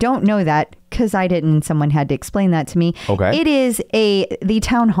 And if you don't know that, because I didn't, someone had to explain that to me. Okay. It is the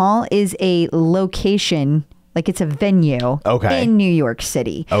town hall is a location, like it's a venue in New York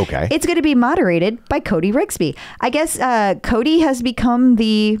City. Okay. It's going to be moderated by Cody Rigsby. I guess Cody has become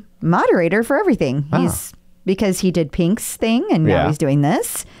the moderator for everything. Because he did Pink's thing, and now he's doing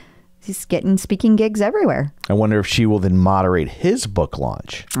this. He's getting speaking gigs everywhere. I wonder if she will then moderate his book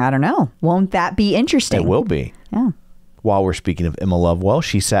launch. I don't know. Won't that be interesting? It will be. Yeah. While we're speaking of Emma Lovewell,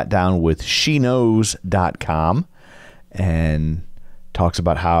 she sat down with sheknows.com and talks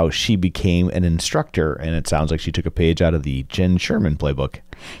about how she became an instructor. And it sounds like she took a page out of the Jen Sherman playbook.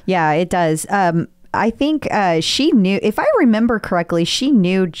 Yeah, it does. I think she knew, if I remember correctly, she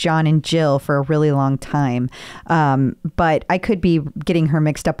knew John and Jill for a really long time. But I could be getting her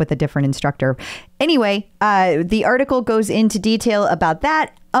mixed up with a different instructor. Anyway, the article goes into detail about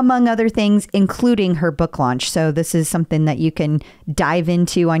that, among other things, including her book launch. So this is something that you can dive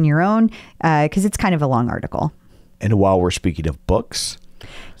into on your own because it's kind of a long article. And while we're speaking of books,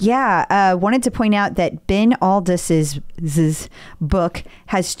 wanted to point out that Ben Alldis's book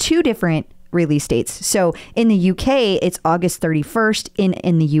has 2 different release dates. So in the UK, it's August 31st.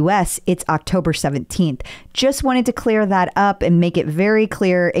 In the US, it's October 17th. Just wanted to clear that up and make it very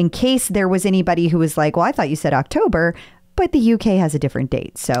clear in case there was anybody who was like, well, I thought you said October, but the UK has a different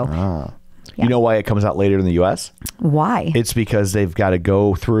date. So You know why it comes out later in the US? why? It's because they've got to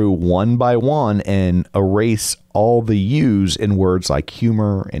go through one by one and erase all the U's in words like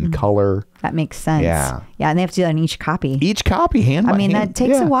humor and color. That makes sense. Yeah. Yeah, and they have to do that on each copy. Each copy, hand by hand. that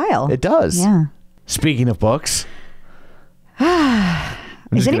takes a while. It does. Yeah. Speaking of books.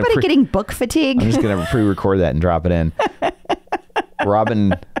 Is anybody getting book fatigue? I'm just going to pre-record that and drop it in.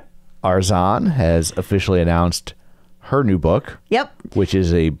 Robin Arzon has officially announced her new book. Yep. Which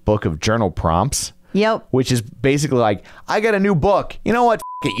is a book of journal prompts. Yep. Which is basically like, I got a new book. You know what?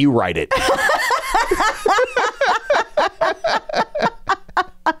 F it, you write it.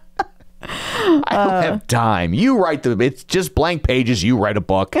 I don't have time. You write it's just blank pages. You write a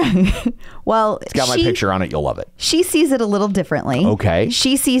book. Well, It's got my picture on it. You'll love it. She sees it a little differently. Okay.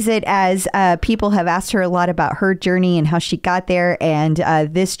 She sees it as people have asked her a lot about her journey and how she got there. And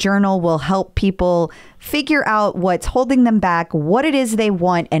this journal will help people figure out what's holding them back, what it is they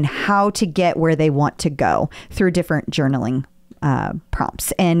want, and how to get where they want to go through different journaling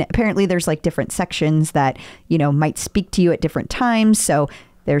prompts. And apparently there's like different sections that, might speak to you at different times. So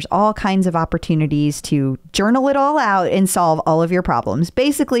there's all kinds of opportunities to journal it all out and solve all of your problems.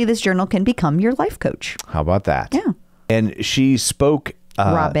 Basically, this journal can become your life coach. How about that? Yeah. And she spoke.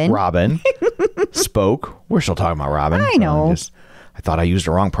 Robin spoke. We're still talking about Robin. I know. I thought I used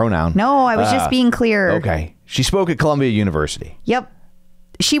the wrong pronoun. No, I was just being clear. Okay. She spoke at Columbia University. Yep.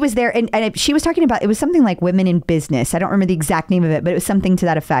 She was there and she was talking about, it was something like women in business. I don't remember the exact name of it, but it was something to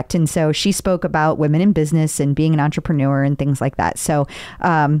that effect. And so she spoke about women in business and being an entrepreneur and things like that. So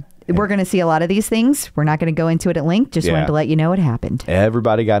we're going to see a lot of these things. We're not going to go into it at length. Just wanted to let you know what happened.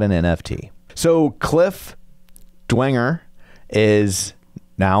 Everybody got an NFT. So Cliff Dwenger is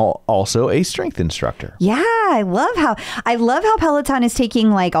now also a strength instructor. Yeah, I love how Peloton is taking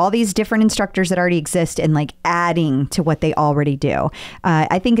like all these different instructors that already exist and like adding to what they already do.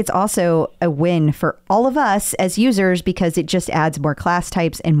 I think it's also a win for all of us as users because it just adds more class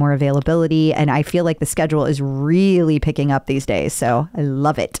types and more availability. And I feel like the schedule is really picking up these days. So I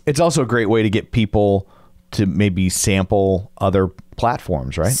love it. It's also a great way to get people to maybe sample other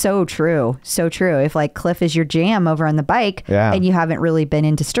platforms, right? So true. So true. If like Cliff is your jam over on the bike and you haven't really been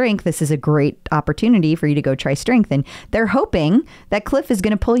into strength, this is a great opportunity for you to go try strength. And they're hoping that Cliff is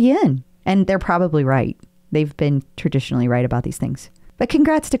going to pull you in. And they're probably right. They've been traditionally right about these things. But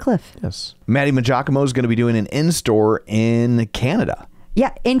congrats to Cliff. Yes. Matty Maggiacomo is going to be doing an in-store in Canada.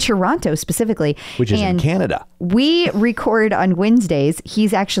 Yeah, in Toronto specifically. Which is in Canada. We record on Wednesdays.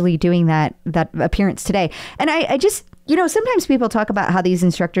 He's actually doing that appearance today. And I just, sometimes people talk about how these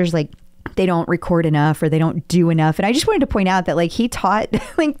instructors, like, they don't record enough or they don't do enough. And I just wanted to point out that, like, he taught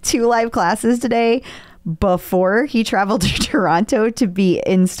like 2 live classes today before he traveled to Toronto to be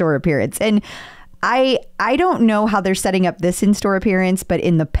in-store appearance. And I don't know how they're setting up this in-store appearance, but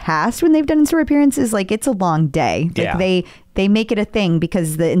in the past when they've done in-store appearances, like it's a long day. Like they make it a thing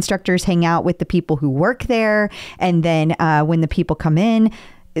because the instructors hang out with the people who work there. And then when the people come in,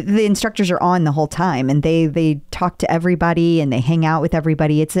 the instructors are on the whole time and they talk to everybody and they hang out with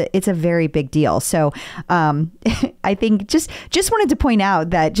everybody. It's a very big deal. So I think just wanted to point out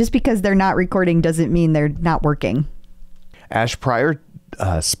that just because they're not recording doesn't mean they're not working. Ash Pryor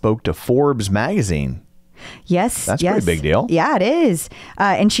spoke to Forbes magazine. Yes. That's a pretty big deal. Yeah, it is.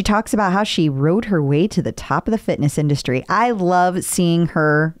 And she talks about how she rode her way to the top of the fitness industry. I love seeing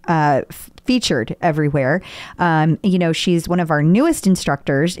her featured everywhere. She's one of our newest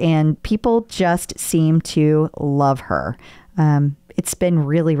instructors and people just seem to love her. It's been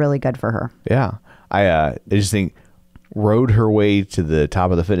really, really good for her. Yeah. I just think rode her way to the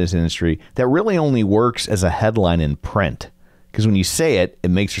top of the fitness industry. That really only works as a headline in print. Because when you say it, it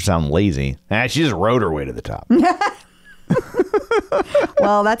makes her sound lazy. She just rode her way to the top.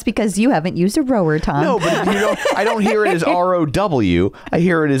 Well, that's because you haven't used a rower, Tom. No, but I don't hear it as R-O-W. I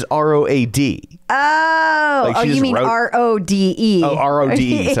hear it as R-O-A-D. Oh, you mean R-O-D-E. Oh,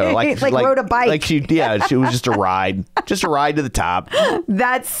 R-O-D-E. So like rode a bike. Like she was just a ride. Just a ride to the top.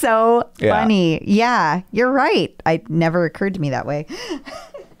 That's so funny. Yeah, you're right. It never occurred to me that way.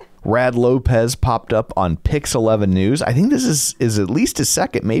 Rad Lopez popped up on Pix 11 News. I think this is at least his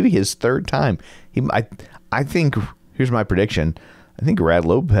second, maybe his third time. I think, here's my prediction. I think Rad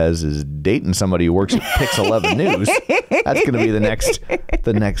Lopez is dating somebody who works at Pix 11 News. That's going to be the next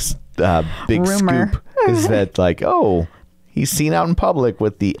big rumor. Scoop. Is that like, oh, he's seen out in public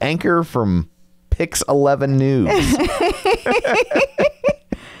with the anchor from Pix 11 News.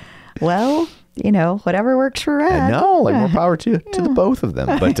 Well, whatever works for Red. I know, like more power to the both of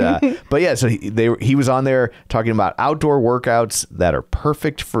them. But yeah, so he was on there talking about outdoor workouts that are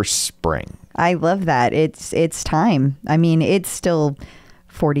perfect for spring. I love that. It's time. I mean, it's still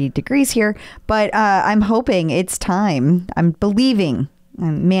 40 degrees here, but I'm hoping it's time. I'm believing.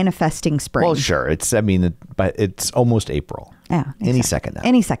 I'm manifesting spring. Well, sure. But it's almost April. Yeah. Exactly. Any second now.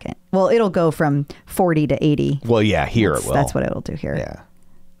 Any second. Well, it'll go from 40 to 80. Well, yeah, here it will. That's what it'll do here. Yeah.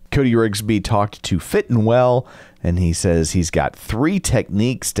 Cody Rigsby talked to Fit and Well, and he says he's got 3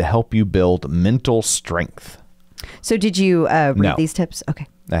 techniques to help you build mental strength. So did you read these tips? Okay.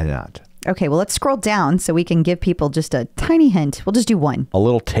 I did not. Okay, well, let's scroll down so we can give people just a tiny hint. We'll just do one. A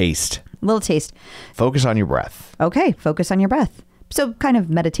little taste. Focus on your breath. Okay, focus on your breath. So kind of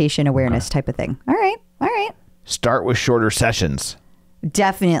meditation awareness type of thing. All right. Start with shorter sessions.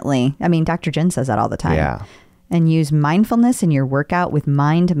 Definitely. I mean, Dr. Jenn says that all the time. Yeah. And use mindfulness in your workout with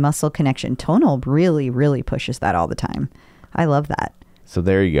mind-muscle connection. Tonal really, really pushes that all the time. I love that. So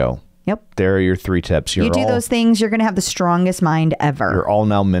there you go. Yep. There are your 3 tips. You do those things, you're going to have the strongest mind ever. You're all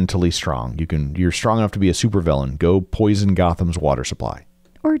now mentally strong. You're strong enough to be a supervillain. Go poison Gotham's water supply.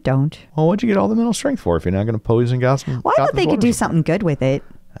 Or don't. Well, what'd you get all the mental strength for if you're not going to poison Gotham? Well, I thought they could do something good with it.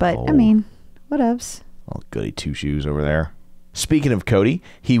 But, I mean, whatevs. Oh, goody two shoes over there. Speaking of Cody,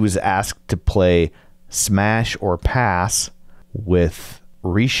 he was asked to play Smash or Pass with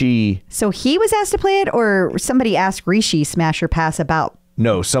Rishi. So he was asked to play it, or somebody asked Rishi Smash or Pass about?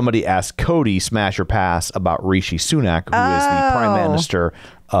 No, somebody asked Cody Smash or Pass about Rishi Sunak, who is the Prime Minister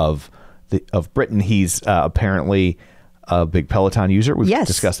of Britain. He's apparently a big Peloton user. We've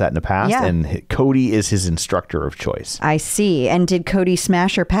discussed that in the past. Yeah. And Cody is his instructor of choice. I see. And did Cody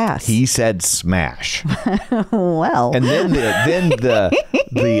smash or pass? He said smash. Well. And then the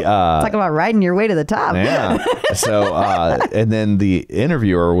talk about riding your way to the top. Yeah. So and then the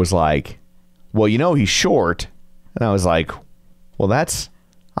interviewer was like, well, he's short. And I was like, well,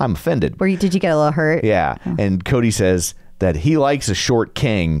 I'm offended. Did you get a little hurt? Yeah. Oh. And Cody says that he likes a short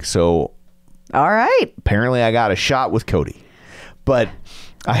king. So all right. Apparently I got a shot with Cody. But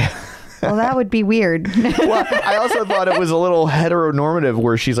well, that would be weird. Well, I also thought it was a little heteronormative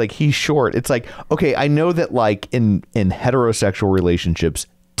where she's like, he's short. It's like, okay, I know that like in heterosexual relationships,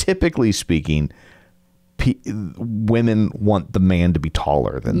 typically speaking, women want the man to be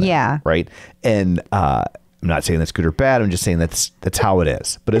taller than them. Yeah. Right. And I'm not saying that's good or bad. I'm just saying that's how it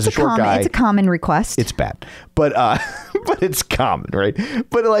is. But as a short guy, it's a common request. It's bad, but but it's common, right?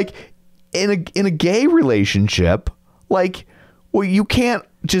 But like in a gay relationship, like, well, you can't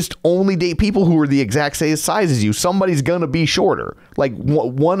just only date people who are the exact same size as you. Somebody's gonna be shorter. Like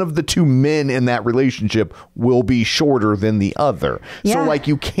one of the 2 men in that relationship will be shorter than the other. Yeah. So like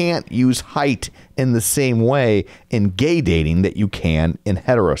you can't use height in the same way in gay dating that you can in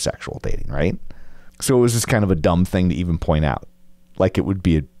heterosexual dating, right? So it was just kind of a dumb thing to even point out. Like it would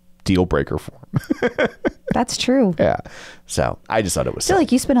be a deal breaker for him. That's true. Yeah. So I just thought it was I feel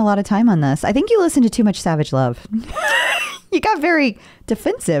like you spent a lot of time on this. I think you listened to too much Savage Love. You got very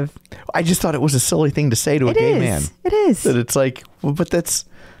defensive. I just thought it was a silly thing to say to a gay man. It is. That it's like, well, but that's,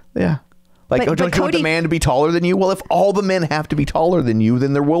 yeah. Like, don't you want the man to be taller than you? Well, if all the men have to be taller than you,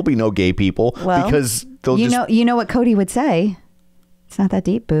 then there will be no gay people. Well, because they'll you know what Cody would say? It's not that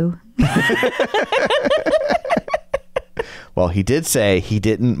deep, boo. Well, he did say he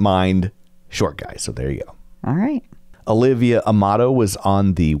didn't mind short guys. So there you go. All right. Olivia Amato was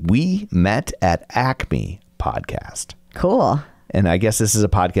on the We Met at Acme podcast. Cool. And I guess this is a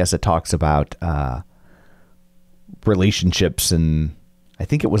podcast that talks about relationships, and I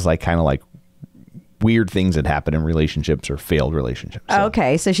think it was like kind of like weird things that happen in relationships or failed relationships. So.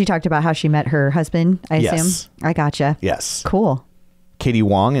 Okay. So she talked about how she met her husband, I assume? I gotcha. Yes. Cool. Katie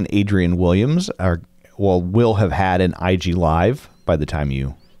Wong and Adrian Williams will have had an IG Live by the time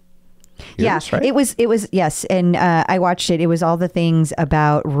you hear this, right? It was yes, and I watched it. It was all the things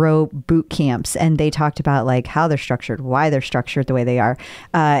about row boot camps, and they talked about like how they're structured, why they're structured the way they are,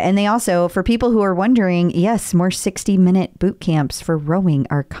 and they also, for people who are wondering, yes, more 60-minute boot camps for rowing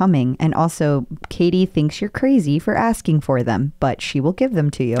are coming, and also Katie thinks you're crazy for asking for them, but she will give them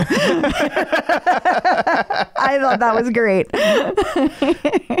to you. I thought that was great.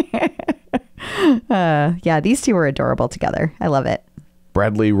 Yeah, these two were adorable together. I love it.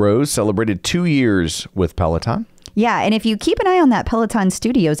 Bradley Rose celebrated 2 years with Peloton. Yeah, and if you keep an eye on that Peloton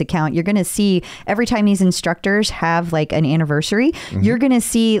Studios account, you're going to see every time these instructors have like an anniversary, you're going to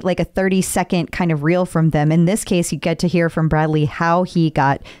see like a 30-second kind of reel from them. In this case, you get to hear from Bradley how he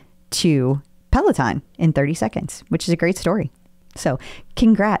got to Peloton in 30 seconds, which is a great story. So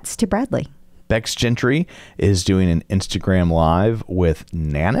congrats to Bradley. Bex Gentry is doing an Instagram Live with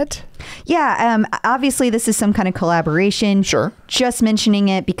Nanit. Yeah, obviously this is some kind of collaboration. Sure. Just mentioning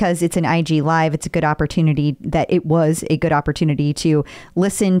it because it's an IG Live. It's a good opportunity it was a good opportunity to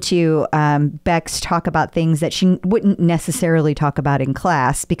listen to Bex talk about things that she wouldn't necessarily talk about in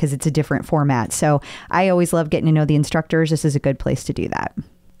class because it's a different format. So I always love getting to know the instructors. This is a good place to do that.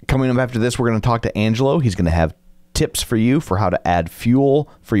 Coming up after this, we're going to talk to Angelo. He's going to have tips for you for how to add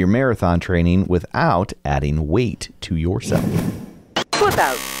fuel for your marathon training without adding weight to yourself. Flip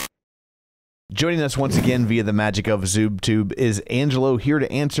out. Joining us once again via the magic of ZoomTube is Angelo, here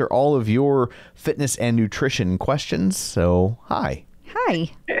to answer all of your fitness and nutrition questions. So, hi.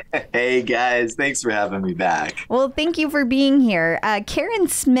 Hi. Hey guys, thanks for having me back. Well, thank you for being here. Karen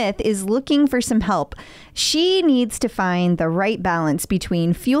Smith is looking for some help. She needs to find the right balance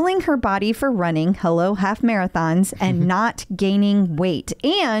between fueling her body for running, hello, half marathons, and not gaining weight.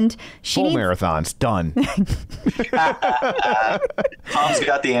 And she Full needs marathons, done. Tom's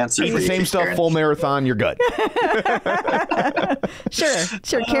got the answer. Eat for the you, same stuff, Karen. full marathon, you're good.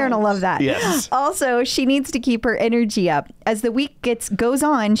 Sure. Karen will love that. Yes. Also, she needs to keep her energy up. As the week goes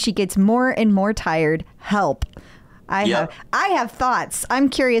on, she gets more and more tired. Help. I have thoughts. I'm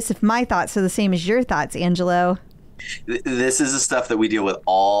curious if my thoughts are the same as your thoughts, Angelo. This is the stuff that we deal with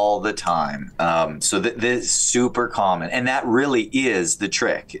all the time. So this is super common, and that really is the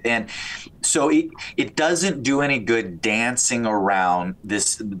trick. And so it doesn't do any good dancing around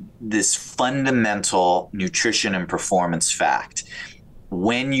this fundamental nutrition and performance fact.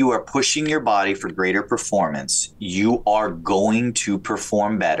 When you are pushing your body for greater performance, you are going to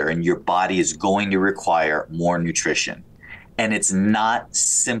perform better and your body is going to require more nutrition. And it's not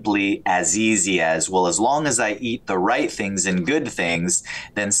simply as easy as, well, as long as I eat the right things and good things,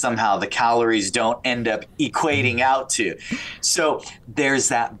 then somehow the calories don't end up equating out to. So there's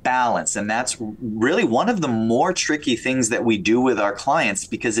that balance. And that's really one of the more tricky things that we do with our clients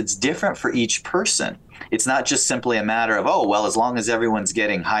because it's different for each person. It's not just simply a matter of, oh, well, as long as everyone's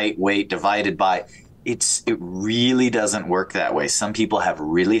getting height, weight divided by, it really doesn't work that way. Some people have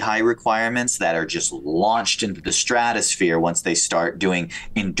really high requirements that are just launched into the stratosphere once they start doing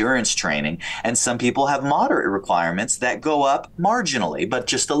endurance training. And some people have moderate requirements that go up marginally, but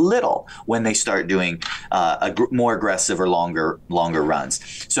just a little when they start doing more aggressive or longer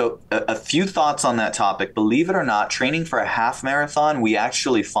runs. So a few thoughts on that topic. Believe it or not, training for a half marathon, we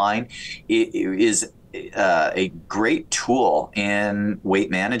actually find it is a great tool in weight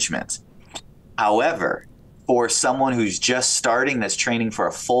management. However, for someone who's just starting that's training for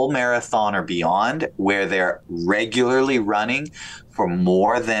a full marathon or beyond, where they're regularly running for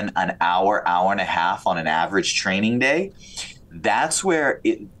more than an hour, hour and a half on an average training day, that's where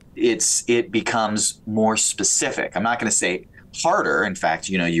it becomes more specific. I'm not going to say harder. In fact,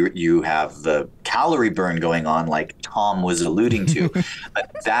 you have the calorie burn going on like Tom was alluding to.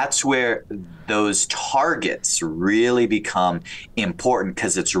 But that's where those targets really become important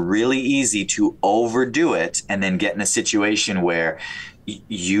because it's really easy to overdo it and then get in a situation where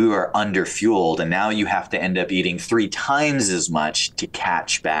you are underfueled and now you have to end up eating 3 times as much to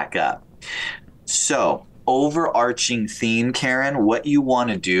catch back up. So overarching theme, Karen, what you want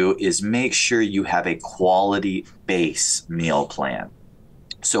to do is make sure you have a quality base meal plan.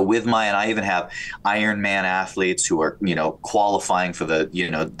 So with and I even have Ironman athletes who are, qualifying for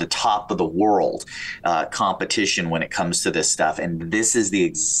the top of the world competition when it comes to this stuff. And this is the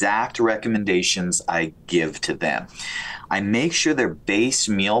exact recommendations I give to them. I make sure their base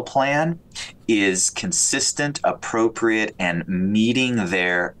meal plan is consistent, appropriate, and meeting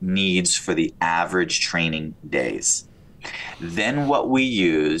their needs for the average training days. Then what we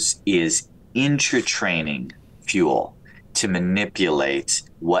use is intra-training fuel to manipulate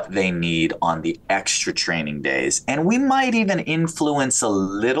what they need on the extra training days. And we might even influence a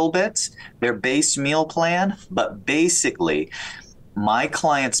little bit their base meal plan, but basically my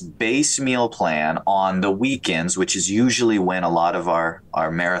client's base meal plan on the weekends, which is usually when a lot of our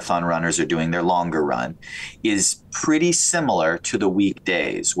marathon runners are doing their longer run, is pretty similar to the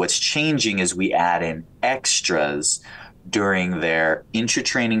weekdays. What's changing is we add in extras during their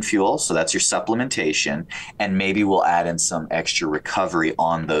intra-training fuel, so that's your supplementation, and maybe we'll add in some extra recovery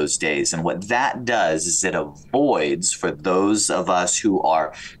on those days. And what that does is it avoids, for those of us who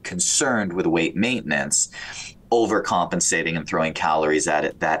are concerned with weight maintenance, overcompensating and throwing calories at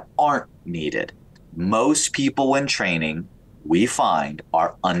it that aren't needed. Most people when training, we find,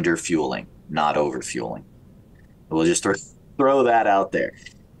 are underfueling, not overfueling. We'll just throw that out there.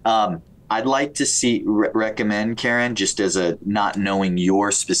 I'd like to recommend, Karen, just as a not knowing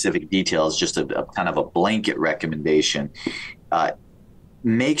your specific details, just a kind of a blanket recommendation.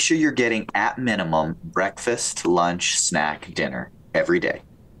 make sure you're getting at minimum breakfast, lunch, snack, dinner every day.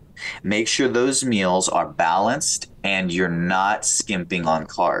 Make sure those meals are balanced and you're not skimping on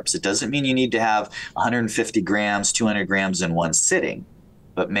carbs. It doesn't mean you need to have 150 grams, 200 grams in one sitting,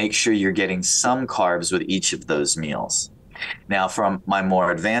 but make sure you're getting some carbs with each of those meals. Now, from my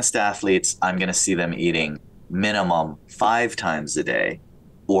more advanced athletes, I'm going to see them eating minimum 5 times a day,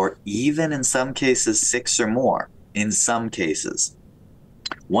 or even in some cases 6 or more in some cases.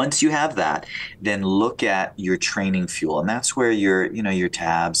 Once you have that, then look at your training fuel, and that's where your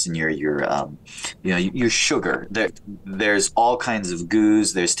tabs and your sugar. There's all kinds of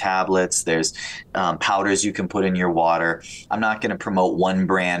goos. There's tablets. There's powders you can put in your water. I'm not going to promote one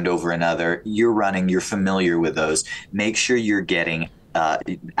brand over another. You're running. You're familiar with those. Make sure you're getting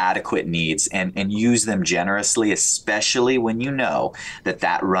adequate needs and use them generously, especially when you know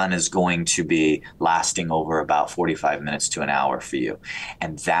that run is going to be lasting over about 45 minutes to an hour for you.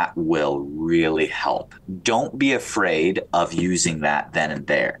 And that will really help. Don't be afraid of using that then and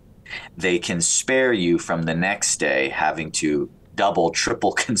there. They can spare you from the next day having to double,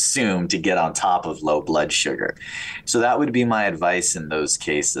 triple consume to get on top of low blood sugar. So that would be my advice in those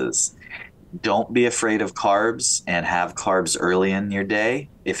cases. Don't be afraid of carbs and have carbs early in your day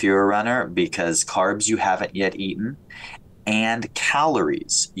if you're a runner, because carbs you haven't yet eaten and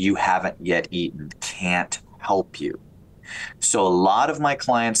calories you haven't yet eaten can't help you. So a lot of my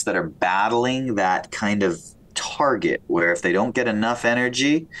clients that are battling that kind of target where if they don't get enough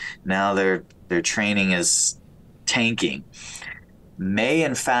energy, now their training is tanking, may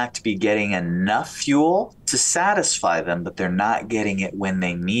in fact be getting enough fuel to satisfy them, but they're not getting it when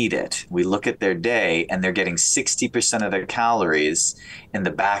they need it. We look at their day and they're getting 60% of their calories in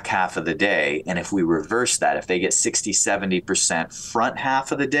the back half of the day. And if we reverse that, if they get 60, 70% front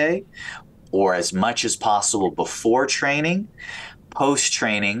half of the day, or as much as possible before training,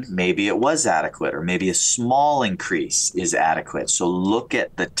 post-training, maybe it was adequate, or maybe a small increase is adequate. So look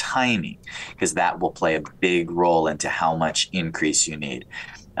at the timing, because that will play a big role into how much increase you need.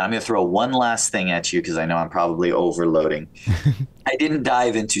 And I'm going to throw one last thing at you, because I know I'm probably overloading. I didn't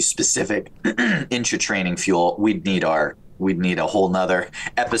dive into specific intra-training fuel. We'd need a whole nother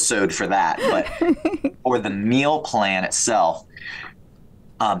episode for that. But for the meal plan itself,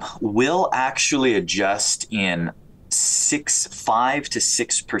 we'll actually adjust in 5 to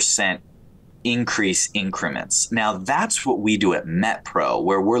 6% increase increments. Now that's what we do at MetPro,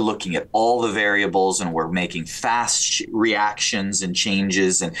 where we're looking at all the variables and we're making fast reactions and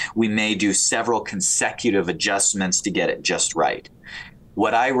changes, and we may do several consecutive adjustments to get it just right.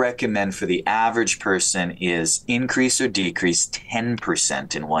 What I recommend for the average person is increase or decrease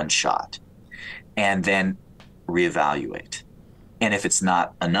 10% in one shot and then reevaluate. And if it's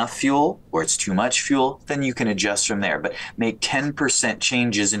not enough fuel or it's too much fuel, then you can adjust from there. But make 10%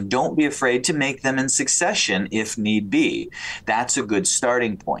 changes and don't be afraid to make them in succession if need be. That's a good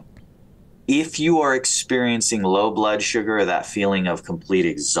starting point. If you are experiencing low blood sugar or that feeling of complete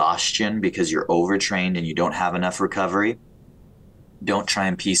exhaustion because you're overtrained and you don't have enough recovery, don't try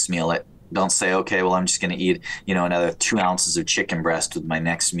and piecemeal it. Don't say, okay, well, I'm just going to eat, another 2 ounces of chicken breast with my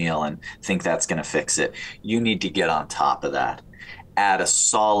next meal and think that's going to fix it. You need to get on top of that. Add a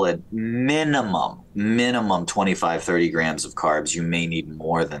solid minimum 25, 30 grams of carbs. You may need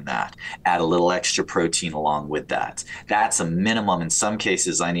more than that. Add a little extra protein along with that. That's a minimum. In some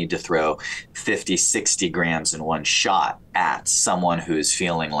cases, I need to throw 50, 60 grams in one shot at someone who's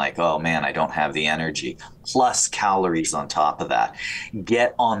feeling like, oh man, I don't have the energy, plus calories on top of that.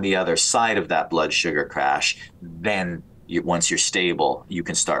 Get on the other side of that blood sugar crash. Then once you're stable, you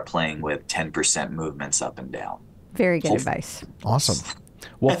can start playing with 10% movements up and down. Very good advice. Awesome.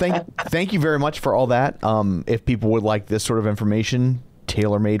 Well, thank you very much for all that. If people would like this sort of information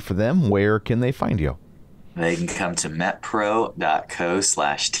tailor-made for them, where can they find you? They can come to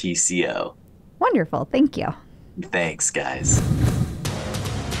metpro.co/TCO. Wonderful. Thank you. Thanks, guys.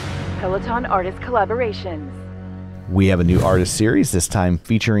 Peloton artist collaborations. We have a new artist series, this time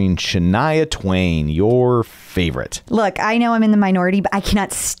featuring Shania Twain, your favorite. Look, I know I'm in the minority, but I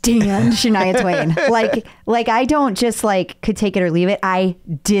cannot stand Shania Twain. Like I don't just could take it or leave it. I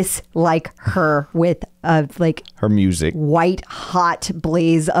dislike her with her music, white hot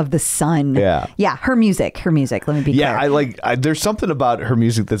blaze of the sun. Yeah, her music. Let me be clear. Yeah, there's something about her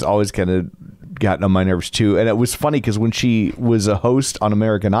music that's always kind of gotten on my nerves too. And it was funny because when she was a host on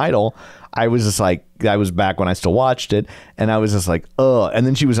American Idol, I was just like, I was back when I still watched it, and I was just like, ugh. And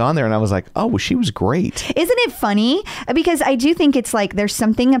then she was on there, and I was like, oh, well, she was great. Isn't it funny? Because I do think it's like there's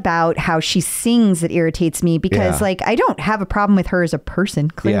something about how she sings that irritates me because like I don't have a problem with her as a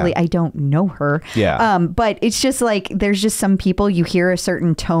person. Clearly, I don't know her. Yeah. But it's just like there's just some people you hear a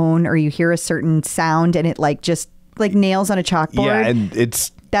certain tone or you hear a certain sound, and it like just like nails on a chalkboard. Yeah, and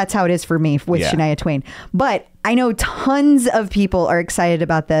that's how it is for me with Shania Twain. But I know tons of people are excited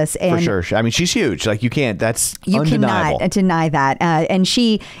about this. And for sure. I mean, she's huge. Like that's you undeniable. cannot deny that. And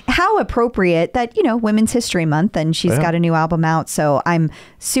how appropriate that, Women's History Month, and she's got a new album out. So I'm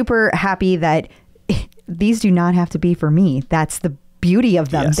super happy that these do not have to be for me. That's the beauty of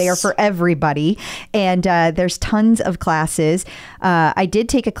them. Yes. They are for everybody. And there's tons of classes. I did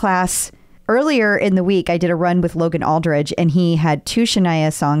take a class earlier in the week. I did a run with Logan Aldridge, and he had 2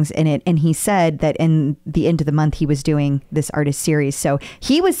 Shania songs in it. And he said that in the end of the month, he was doing this artist series. So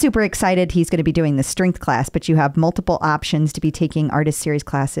he was super excited. He's going to be doing the strength class, but you have multiple options to be taking artist series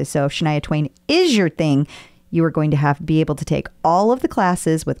classes. So if Shania Twain is your thing, you are going to be able to take all of the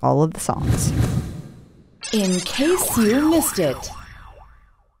classes with all of the songs. In case you missed it.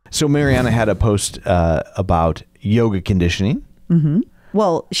 So Mariana had a post about yoga conditioning. Mm-hmm.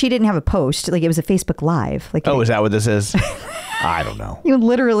 Well, she didn't have a post. Like, it was a Facebook Live. Like, is that what this is? I don't know. You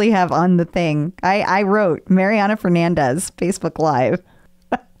literally have on the thing. I wrote Mariana Fernandez Facebook Live.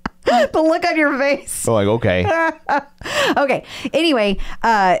 The look on your face. Oh, like, okay. Okay. Anyway.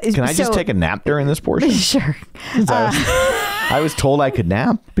 Can I just take a nap during this portion? Sure. I was told I could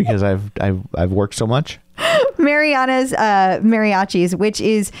nap because I've worked so much. Mariana's Mariachis, which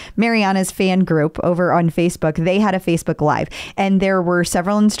is Mariana's fan group over on Facebook, they had a Facebook Live, and there were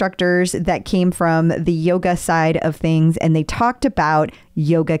several instructors that came from the yoga side of things, and they talked about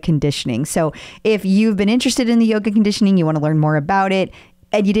yoga conditioning. So if you've been interested in the yoga conditioning, you want to learn more about it,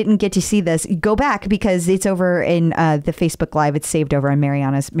 and you didn't get to see this, go back because it's over in the Facebook Live. It's saved over on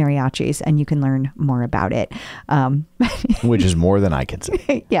Mariana's Mariachis, and you can learn more about it. Which is more than I can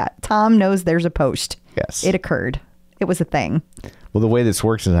say. Yeah. Tom knows there's a post. Yes. It occurred. It was a thing. Well, the way this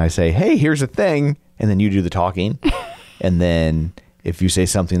works is I say, hey, here's a thing. And then you do the talking. And then if you say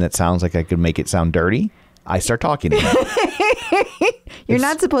something that sounds like I could make it sound dirty, I start talking. You're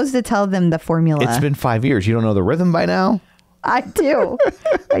not supposed to tell them the formula. It's been 5 years. You don't know the rhythm by now? I do.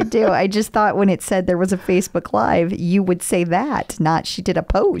 I just thought when it said there was a Facebook Live, you would say that, not she did a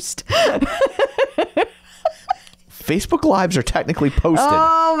post. Facebook Lives are technically posted.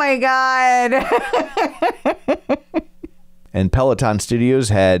 Oh, my God. And Peloton Studios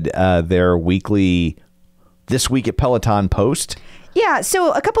had their weekly This Week at Peloton post. Yeah,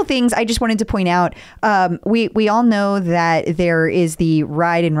 so a couple things I just wanted to point out. We all know that there is the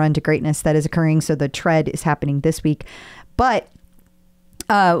Ride and Run to Greatness that is occurring. So the Tread is happening this week. But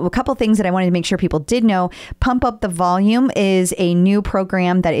a couple things that I wanted to make sure people did know. Pump Up the Volume is a new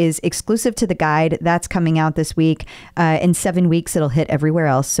program that is exclusive to the guide. That's coming out this week. In 7 weeks, it'll hit everywhere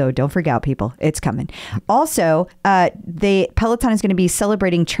else. So don't freak out, people. It's coming. Also, Peloton is going to be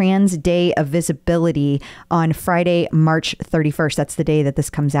celebrating Trans Day of Visibility on Friday, March 31st. That's the day that this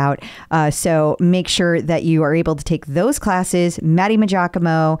comes out. So make sure that you are able to take those classes. Matty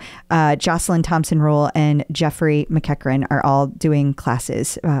Maggiacomo, Jocelyn Thompson-Rule, and Jeffrey McEachran are all doing classes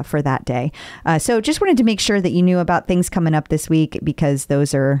for that day. So just wanted to make sure that you knew about things coming up this week because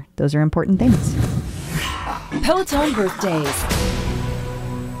those are important things. Peloton birthdays.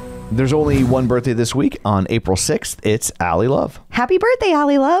 There's only one birthday this week on April 6th. It's Allie Love. Happy birthday,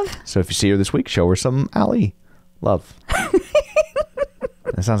 Allie Love. So if you see her this week, show her some Allie Love.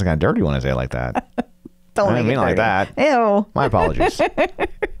 That sounds kind of dirty when I say it like that. Don't I didn't mean it like that. Ew. My apologies.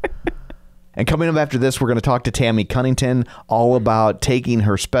 And coming up after this, we're going to talk to Tammy Cunnington all about taking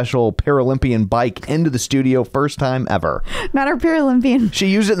her special Paralympian bike into the studio first time ever. Not her Paralympian. She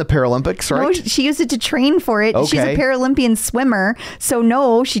used it in the Paralympics, right? No, she used it to train for it. Okay. She's a Paralympian swimmer. So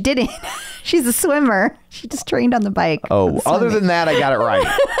no, she didn't. She's a swimmer. She just trained on the bike. Oh, other than that, I got it right.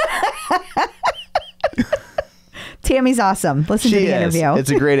 Tammy's awesome. Listen to the interview.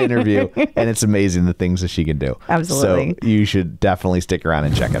 It's a great interview, and it's amazing the things that she can do. Absolutely. So you should definitely stick around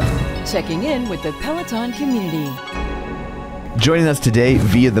and check it out. Checking in with the Peloton community. Joining us today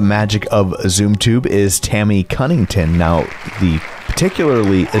via the magic of ZoomTube is Tammy Cunnington. Now, the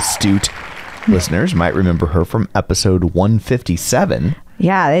particularly astute listeners might remember her from episode 157.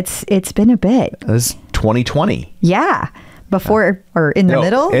 Yeah, it's been a bit. That's 2020. Yeah. before or in the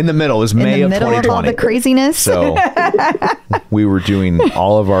middle? In the middle. It was May in of the middle 2020. of all the craziness. So we were doing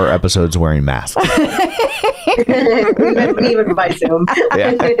all of our episodes wearing masks. even by Zoom.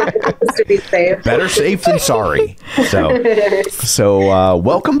 Yeah. Just to be safe. Better safe than sorry. So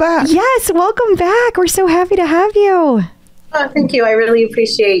welcome back. Yes, welcome back. We're so happy to have you. Oh, thank you. I really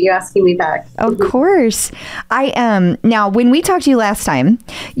appreciate you asking me back. Of course. Now, when we talked to you last time,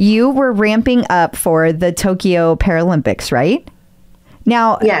 you were ramping up for the Tokyo Paralympics, right?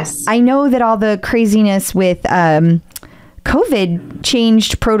 Now, yes. I know that all the craziness with COVID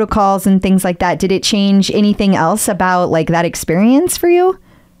changed protocols and things like that. Did it change anything else about like that experience for you?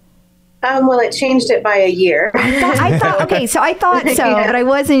 Well, it changed it by a year. I thought so, Yeah. but I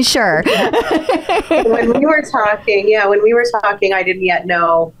wasn't sure. when we were talking, I didn't yet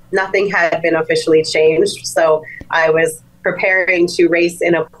know, nothing had been officially changed. So I was preparing to race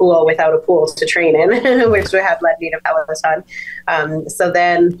in a pool without a pool to train in, which had led me to Peloton. So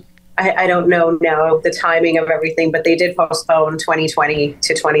then I don't know now the timing of everything, but they did postpone 2020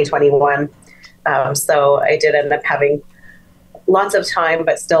 to 2021. So I did end up having lots of time,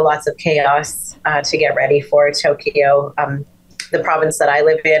 but still lots of chaos to get ready for Tokyo. The province that I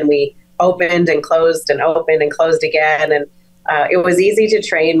live in, we opened and closed and opened and closed again. And it was easy to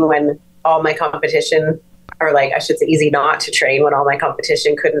train when all my competition, or like I should say easy not to train when all my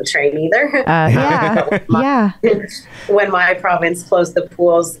competition couldn't train either. When my province closed the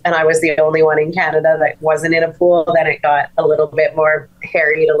pools and I was the only one in Canada that wasn't in a pool, then it got a little bit more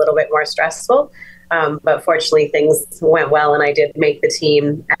harried, a little bit more stressful. But fortunately, things went well, and I did make the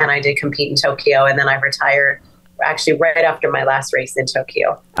team, and I did compete in Tokyo, and then I retired actually right after my last race in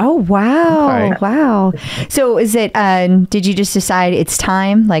Tokyo. Oh, wow. Okay. Wow. So is it, did you just decide it's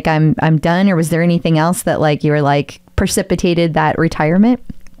time, like I'm done, or was there anything else that like you were like precipitated that retirement?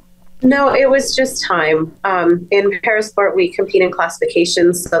 No, it was just time. In parasport, we compete in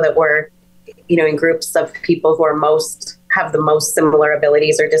classifications so that we're, in groups of people who are have the most similar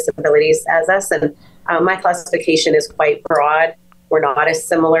abilities or disabilities as us. And my classification is quite broad. We're not as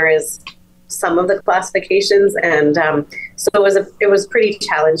similar as some of the classifications. And so it was pretty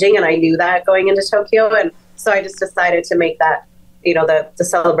challenging. And I knew that going into Tokyo. And so I just decided to make that, the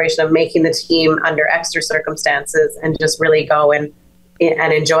celebration of making the team under extra circumstances and just really go and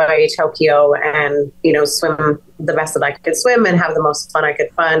enjoy Tokyo and, swim the best that I could swim and have the most fun I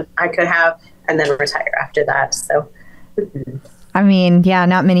could have, and then retire after that. So. I mean, yeah,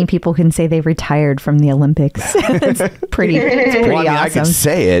 not many people can say they retired from the Olympics. It's pretty awesome. I could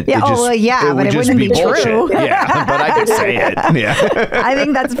say it. Yeah, but it wouldn't be bullshit. true. Yeah, but I could say it. Yeah. I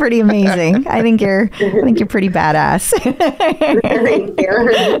think that's pretty amazing. I think you're pretty badass. Thank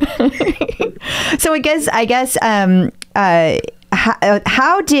you. So I guess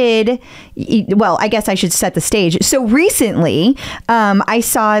how did, well, I guess I should set the stage. So recently, I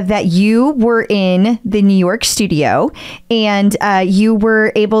saw that you were in the New York studio and you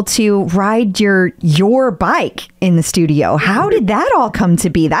were able to ride your bike in the studio. How did that all come to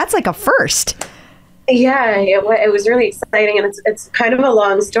be? That's like a first. Yeah, it was really exciting, and it's kind of a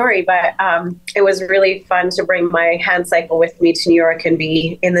long story, but it was really fun to bring my hand cycle with me to New York and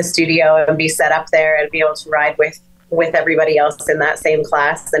be in the studio and be set up there and be able to ride with everybody else in that same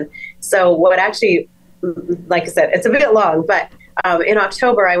class. And so what actually, like I said, it's a bit long, but in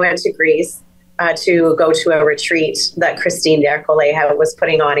October I went to Greece to go to a retreat that Christine Dercollet was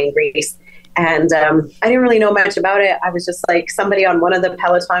putting on in Greece. And I didn't really know much about it. I was just like somebody on one of the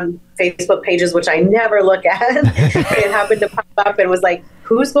Peloton Facebook pages, which I never look at. It happened to pop up and was like,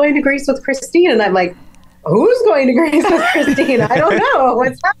 who's going to Greece with Christine? And I'm like, who's going to Greece with Christine? I don't know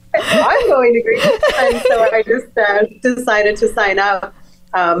what's happening. I'm going to Greece. And so I just decided to sign up.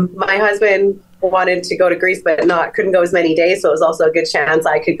 My husband wanted to go to Greece, but couldn't go as many days. So it was also a good chance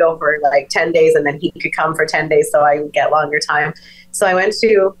I could go for like 10 days and then he could come for 10 days. So I would get longer time. So I went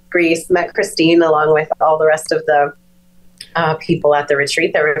to Greece, met Christine along with all the rest of the people at the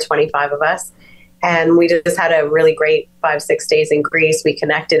retreat. There were 25 of us. And we just had a really great 5-6 days in Greece. We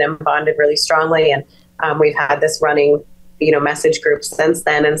connected and bonded really strongly. And we've had this running, message group since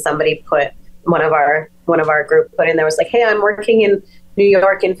then. And somebody put one of our group put in there was like, hey, I'm working in New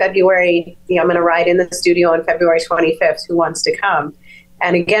York in February. I'm going to ride in the studio on February 25th. Who wants to come?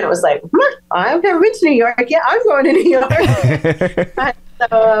 And again, it was like, I've never been to New York. Yeah, I'm going to New York.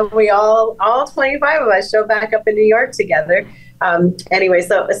 So we all 25 of us showed back up in New York together. Anyway,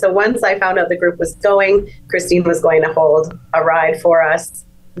 so once I found out the group was going, Christine was going to hold a ride for us.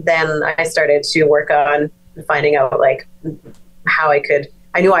 Then I started to work on finding out like how I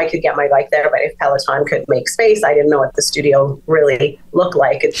knew I could get my bike there, but if Peloton could make space, I didn't know what the studio really looked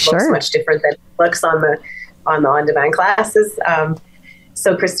like. It looks much different than it looks on on the on-demand classes.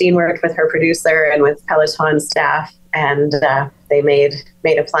 So Christine worked with her producer and with Peloton staff, and they made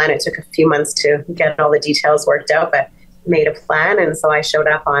a plan. It took a few months to get all the details worked out, but made a plan. And so I showed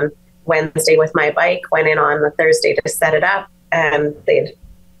up on Wednesday with my bike, went in on the Thursday to set it up, and they'd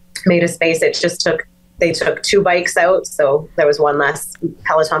made a space. They took 2 bikes out, so there was one less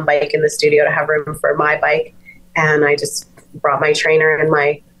Peloton bike in the studio to have room for my bike. And I just brought my trainer and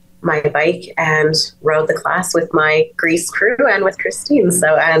my bike and rode the class with my Greece crew and with Christine.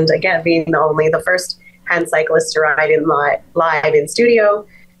 So, and again, being the first hand cyclist to ride in live in studio.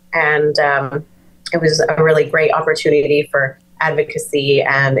 And it was a really great opportunity for advocacy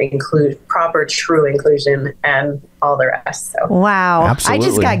and true inclusion and all the rest. So. Wow. Absolutely. I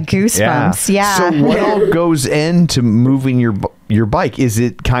just got goosebumps. Yeah. So what all goes into moving your bike? Was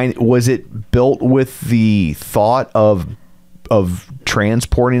it built with the thought of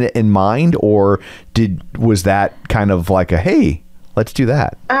transporting it in mind, or was that kind of like a, hey, let's do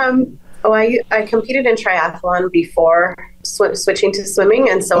that? I competed in triathlon before switching to swimming,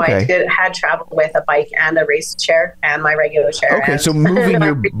 and so I had traveled with a bike and a race chair and my regular chair. Okay, so moving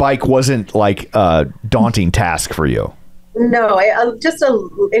your bike wasn't like a daunting task for you. No,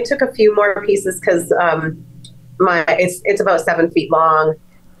 it took a few more pieces because it's about 7 feet long,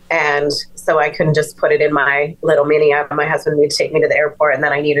 and so I couldn't just put it in my little mini. My husband would take me to the airport, and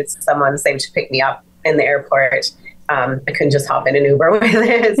then I needed someone to pick me up in the airport. I couldn't just hop in an Uber with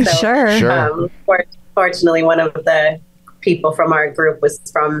it. So, Sure. Fortunately, one of the people from our group was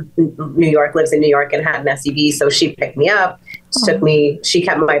from New York, lives in New York, and had an SUV. So she picked me up, she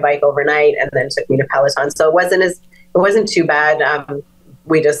kept my bike overnight, and then took me to Peloton. So it wasn't too bad. I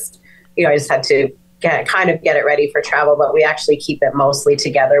just had to get it ready for travel, but we actually keep it mostly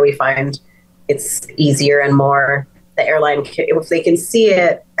together. We find it's easier and more. The airline, if they can see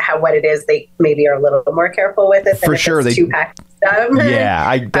it, what it is, they maybe are a little more careful with it. For sure, they packed stuff.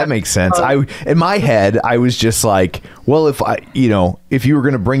 Yeah, that makes sense. In my head, I was just like, well, if you were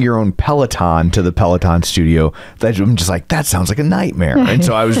going to bring your own Peloton to the Peloton studio, I'm just like, that sounds like a nightmare. And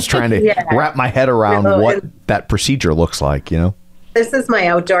so I was just trying to wrap my head around what that procedure looks like. This is my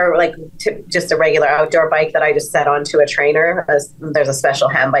outdoor, just a regular outdoor bike that I just set onto a trainer. There's a special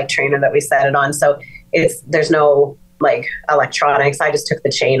hand bike trainer that we set it on, so there's no electronics. I just took the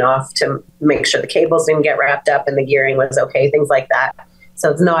chain off to make sure the cables didn't get wrapped up and the gearing was okay, things like that.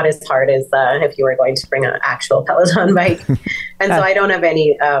 So it's not as hard as if you were going to bring an actual Peloton bike. And so I don't have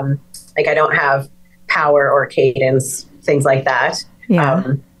any, I don't have power or cadence, things like that. Yeah.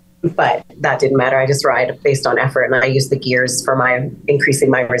 But that didn't matter. I just ride based on effort, and I use the gears for my increasing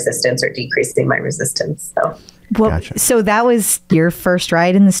my resistance or decreasing my resistance. So, Gotcha. So that was your first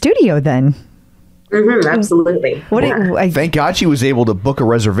ride in the studio then? Mm-hmm, absolutely. Thank God she was able to book a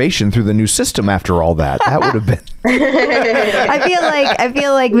reservation through the new system after all that. That would have been. I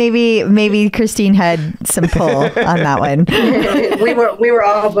feel like maybe Christine had some pull on that one. we were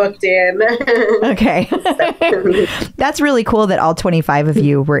all booked in. Okay. That's really cool that all 25 of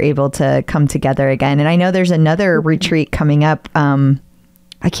you were able to come together again. And I know there's another retreat coming up.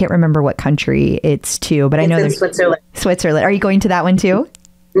 I can't remember what country it's to, but I know there's Switzerland. Switzerland. Are you going to that one too?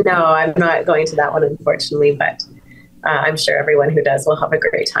 No, I'm not going to that one, unfortunately, but I'm sure everyone who does will have a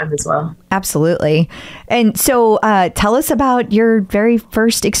great time as well. Absolutely. And so tell us about your very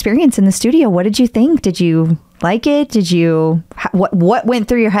first experience in the studio. What did you think? Did you like it? What went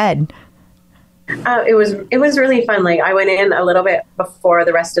through your head? It was really fun. I went in a little bit before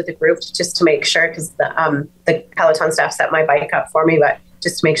the rest of the group just to make sure, because the Peloton staff set my bike up for me, but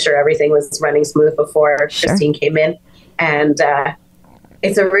just to make sure everything was running smooth before Christine came in. And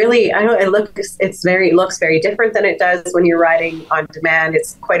it's a really, it looks very different than it does when you're riding on demand.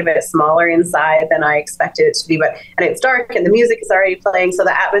 It's quite a bit smaller inside than I expected it to be, and it's dark and the music is already playing. So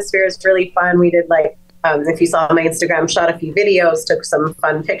the atmosphere is really fun. We did if you saw my Instagram, shot a few videos, took some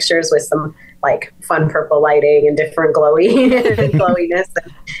fun pictures with some fun purple lighting and different glowiness.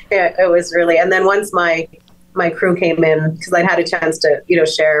 And it was really, and then once my crew came in, because I'd had a chance to,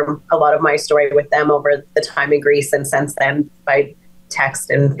 share a lot of my story with them over the time in Greece and since then by text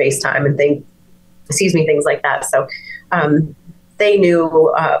and FaceTime and things like that. So they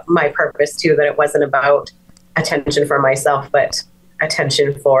knew my purpose too, that it wasn't about attention for myself, but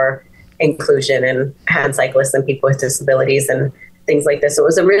attention for inclusion and hand cyclists and people with disabilities and things like this. So it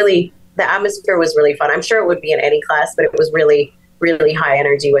was the atmosphere was really fun. I'm sure it would be in any class, but it was really, really high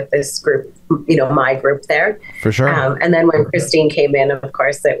energy with this group, my group there. For sure. And then when Christine came in, of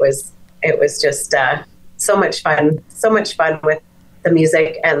course, it was just so much fun with the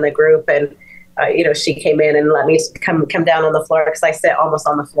music and the group. And she came in and let me come down on the floor because I sit almost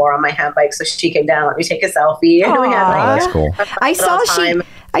on the floor on my hand bike. So she came down, let me take a selfie. And we had, that's cool.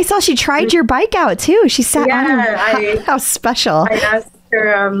 I saw she tried your bike out too. She sat on her. How special. I asked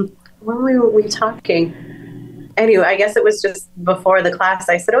her, when were we talking? Anyway, I guess it was just before the class.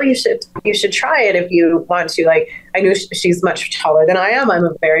 I said, "Oh, you should try it if you want to." Like, I knew she's much taller than I am. I'm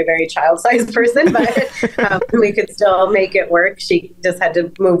a very, very child-sized person, but we could still make it work. She just had to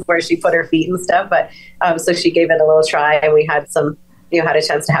move where she put her feet and stuff. But so she gave it a little try, and we had had a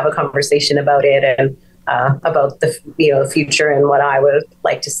chance to have a conversation about it and about the future and what I would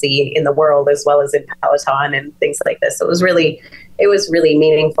like to see in the world as well as in Peloton and things like this. So it was really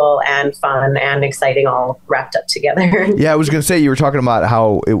meaningful and fun and exciting, all wrapped up together. Yeah, I was going to say, you were talking about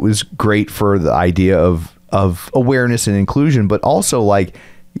how it was great for the idea of awareness and inclusion, but also like,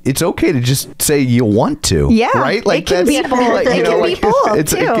 it's okay to just say you want to. Yeah. Right? Like, it can be both. Like, it can be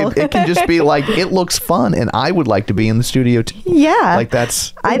both, it can just be like, it looks fun and I would like to be in the studio too. Yeah. Like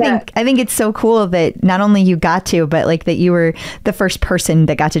that's... I think it's so cool that not only you got to, but like that you were the first person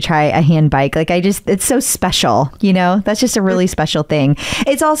that got to try a hand bike. Like it's so special, that's just a really special thing.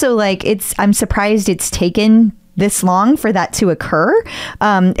 It's also like, I'm surprised it's taken this long for that to occur.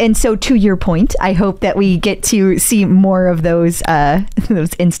 And so to your point, I hope that we get to see more of those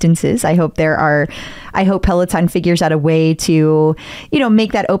instances. I hope Peloton figures out a way to,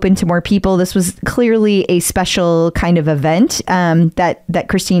 make that open to more people. This was clearly a special kind of event that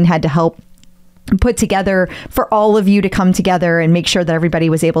Christine had to help put together for all of you to come together and make sure that everybody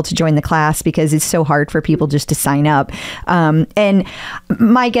was able to join the class, because it's so hard for people just to sign up. And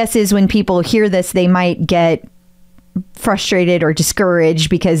my guess is when people hear this, they might get frustrated or discouraged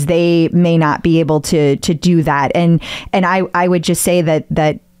because they may not be able to do that. And I would just say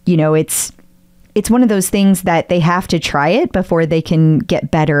that it's one of those things that they have to try it before they can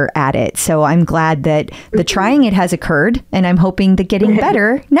get better at it. So I'm glad that the trying it has occurred, and I'm hoping that getting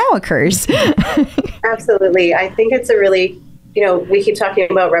better now occurs. Absolutely. I think it's a really, we keep talking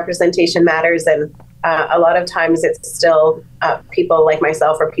about representation matters, and a lot of times it's still people like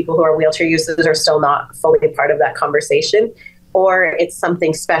myself or people who are wheelchair users are still not fully part of that conversation, or it's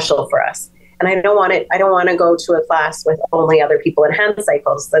something special for us. And I don't want to go to a class with only other people in hand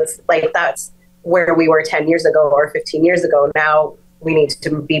cycles. That's where we were 10 years ago or 15 years ago. Now we need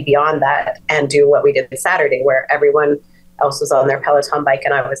to be beyond that and do what we did Saturday, where everyone else was on their Peloton bike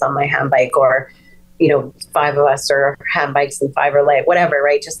and I was on my hand bike, or, 5 of us are hand bikes and 5 are light, whatever,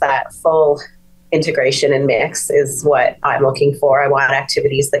 right? Just that full integration and mix is what I'm looking for. I want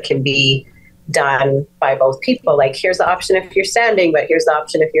activities that can be done by both people. Like, here's the option if you're standing, but here's the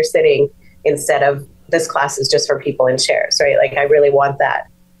option if you're sitting, instead of this class is just for people in chairs, right? Like, I really want that.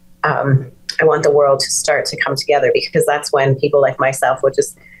 I want the world to start to come together, because that's when people like myself would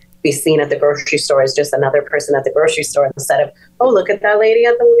just be seen at the grocery store as just another person at the grocery store, instead of, oh, look at that lady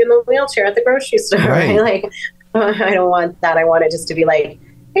in the wheelchair at the grocery store. Right? Like, I don't want that. I want it just to be like,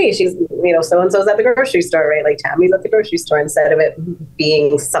 hey, she's, so-and-so's at the grocery store, right? Like, Tammy's at the grocery store, instead of it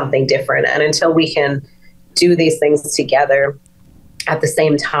being something different. And until we can do these things together at the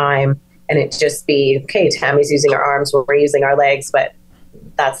same time, and it just be, okay, Tammy's using her arms, we're using our legs, but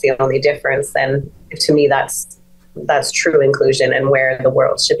that's the only difference, then to me, that's true inclusion and where the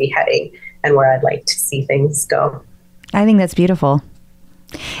world should be heading and where I'd like to see things go. I think that's beautiful.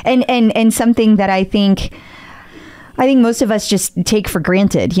 And something that I think most of us just take for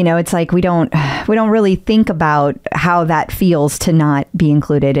granted. It's like we don't really think about how that feels to not be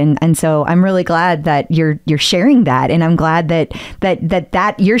included. And so I'm really glad that you're sharing that, and I'm glad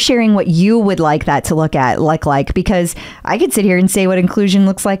that you're sharing what you would like that to look like, because I could sit here and say what inclusion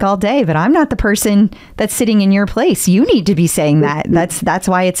looks like all day, but I'm not the person that's sitting in your place. You need to be saying that. That's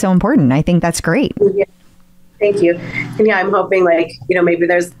why it's so important. I think that's great. Yeah. Thank you. And yeah, I'm hoping maybe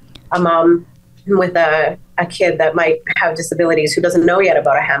there's a mom with a kid that might have disabilities who doesn't know yet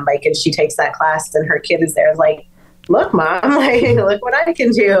about a hand bike, and she takes that class and her kid is there like, look, Mom, look what I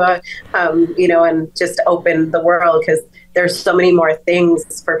can do, and just open the world, because there's so many more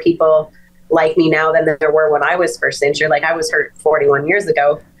things for people like me now than there were when I was first injured. Like, I was hurt 41 years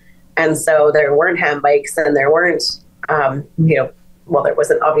ago, and so there weren't hand bikes, and there weren't, there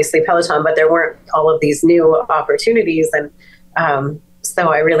wasn't obviously Peloton, but there weren't all of these new opportunities. And so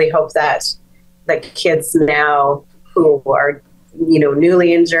I really hope that the kids now who are,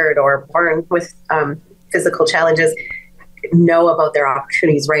 newly injured or born with physical challenges know about their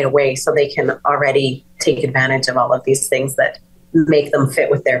opportunities right away, so they can already take advantage of all of these things that make them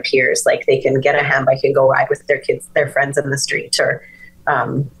fit with their peers. Like, they can get a hand bike and go ride with their friends in the street, or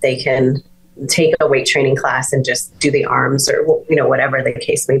they can take a weight training class and just do the arms, or, whatever the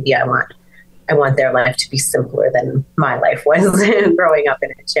case may be. I I want their life to be simpler than my life was growing up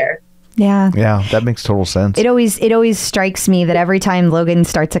in a chair. Yeah. Yeah, that makes total sense. It always strikes me that every time Logan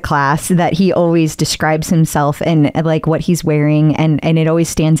starts a class that he always describes himself and like what he's wearing, and it always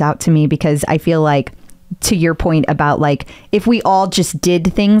stands out to me because I feel like, to your point about like, if we all just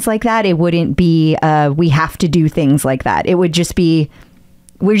did things like that, it wouldn't be we have to do things like that. It would just be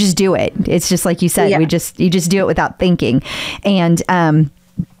we just do it. It's just like you said, Yeah. you just do it without thinking. And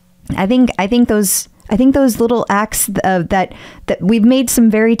I think those little acts that we've made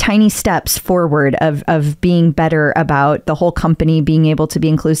some very tiny steps forward of being better about the whole company being able to be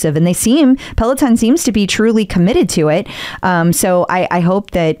inclusive, and Peloton seems to be truly committed to it. So I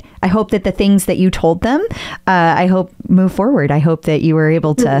hope that the things that you told them, I hope move forward. I hope that you were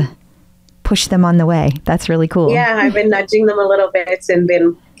able to push them on the way. That's really cool. Yeah, I've been nudging them a little bit and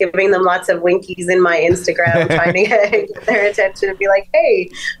been giving them lots of winkies in my Instagram, trying to get their attention and be like, hey,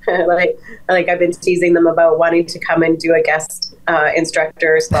 like I've been teasing them about wanting to come and do a guest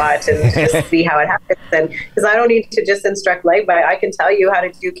instructor spot and just see how it happens. And because I don't need to just instruct leg, but I can tell you how to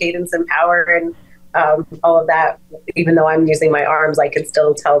do cadence and power and all of that. Even though I'm using my arms, I can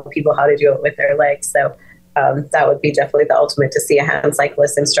still tell people how to do it with their legs. So that would be definitely the ultimate, to see a hand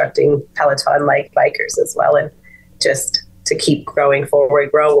cyclist instructing Peloton like bikers as well, and just to keep growing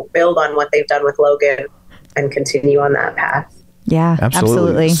forward, build on what they've done with Logan and continue on that path. Yeah,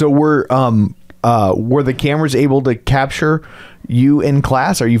 absolutely. So were the cameras able to capture you in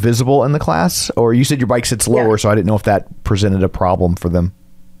class? Are you visible in the class? Or you said your bike sits lower, so I didn't know if that presented a problem for them.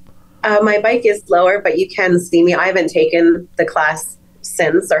 My bike is lower, but you can see me. I haven't taken the class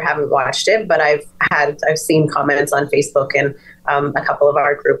since, or haven't watched it, but I've seen comments on Facebook, and a couple of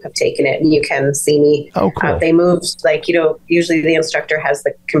our group have taken it, and you can see me. Oh, cool. They moved, usually the instructor has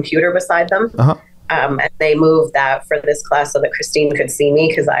the computer beside them. Uh-huh. And they moved that for this class so that Christine could see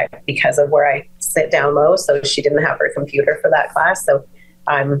me because of where I sit down low. So she didn't have her computer for that class. So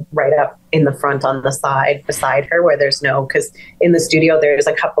I'm right up in the front on the side beside her, where because in the studio, there's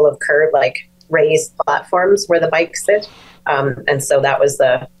a couple of raised platforms where the bikes sit. And so that was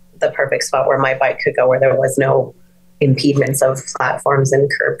the perfect spot where my bike could go, where there was no impediments of platforms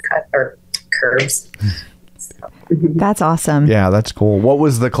and curbs. That's awesome. Yeah, that's cool. What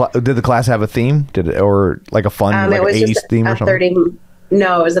was did the class have a theme? Did it, or like a fun, it was 80s just theme or something?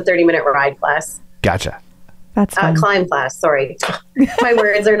 No, it was a 30-minute ride class. Gotcha. That's fun. Climb class. Sorry. My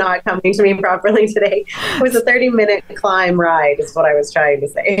words are not coming to me properly today. It was a 30-minute climb ride is what I was trying to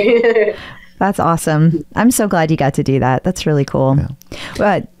say. That's awesome. I'm so glad you got to do that. That's really cool.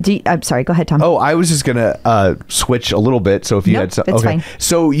 Yeah. I'm sorry. Go ahead, Tom. Oh, I was just going to switch a little bit. So if you had some, that's fine.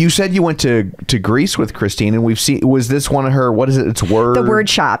 So you said you went to Greece with Christine, and was this one of her, what is it? It's the word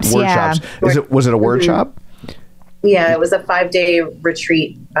shops. Shops. Was it a word shop? Yeah, it was a 5-day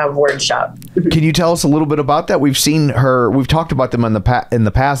retreat word shop. Can you tell us a little bit about that? We've talked about them in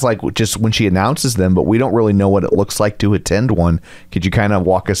the past, like just when she announces them, but we don't really know what it looks like to attend one. Could you kind of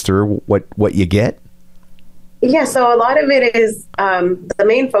walk us through what you get? Yeah, so a lot of it is, the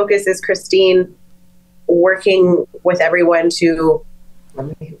main focus is Christine working with everyone to,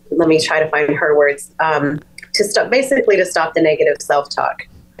 let me try to find her words, to stop the negative self-talk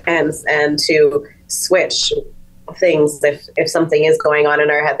and to switch things if something is going on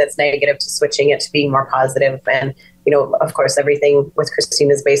in our head that's negative, to switching it to being more positive. And of course, everything with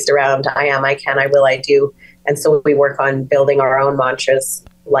Christine is based around I am, I can, I will, I do. And so we work on building our own mantras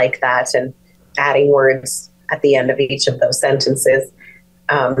like that and adding words at the end of each of those sentences.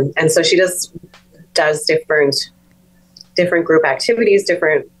 And so she does different group activities,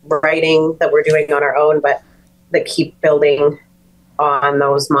 different writing that we're doing on our own, but that keep building on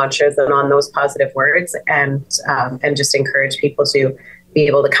those mantras and on those positive words, and just encourage people to be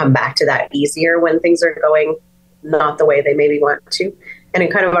able to come back to that easier when things are going not the way they maybe want to. And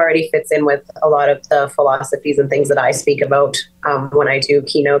it kind of already fits in with a lot of the philosophies and things that I speak about when I do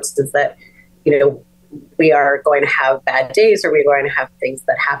keynotes, is that, we are going to have bad days, or we're going to have things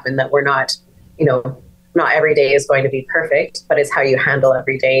that happen that we're not, not every day is going to be perfect, but it's how you handle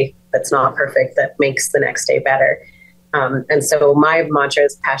every day that's not perfect that makes the next day better. And so my mantra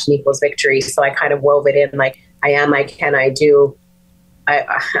is passion equals victory. So I kind of wove it in, like, I am, I can, I do. I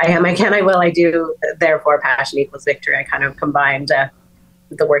am, I can, I will, I do. Therefore, passion equals victory. I kind of combined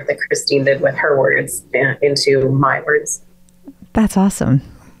the work that Christine did with her words into my words. That's awesome.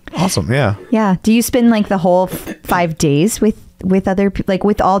 Awesome. Yeah. Yeah. Do you spend like the whole 5 days with other people, like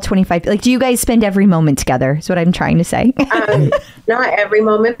with all 25? Like, do you guys spend every moment together? Is what I'm trying to say. Not every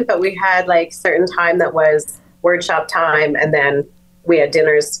moment, but we had like certain time that was workshop time, and then we had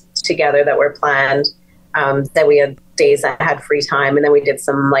dinners together that were planned. Then we had days that had free time, and then we did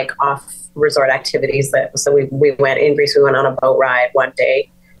some like off resort activities. So we went in Greece, we went on a boat ride one day,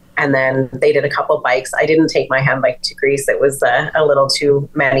 and then they did a couple bikes. I didn't take my hand bike to Greece. It was a little too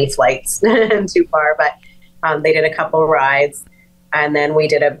many flights and too far, but they did a couple rides. And then we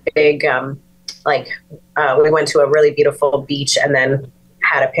did a big, we went to a really beautiful beach and then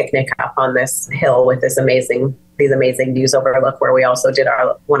had a picnic up on this hill with these amazing views overlook, where we also did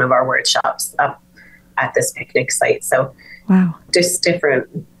one of our workshops up at this picnic site. So wow, just different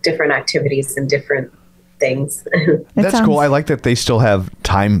activities and different things. That's cool. I like that they still have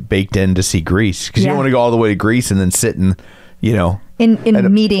time baked in to see Greece, because you don't want to go all the way to Greece and then sit in,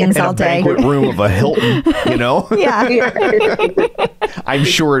 in meetings all day. Banquet room of a Hilton, Yeah. I'm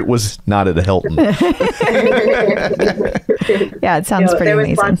sure it was not at a Hilton. Yeah, it sounds pretty there was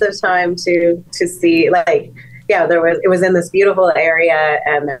amazing. lots of time to see, it was in this beautiful area,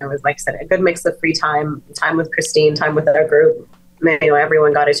 and there was, like I said, a good mix of free time with Christine, time with our group.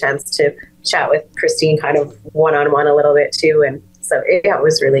 Everyone got a chance to chat with Christine kind of one-on-one a little bit too, and so it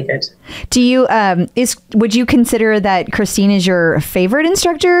was really good. Do you would you consider that Christine is your favorite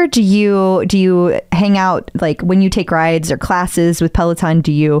instructor? Do you hang out, like when you take rides or classes with Peloton,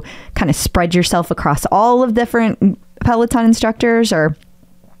 do you kind of spread yourself across all of different Peloton instructors, or?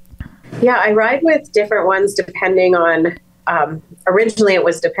 Yeah, I ride with different ones depending on, originally it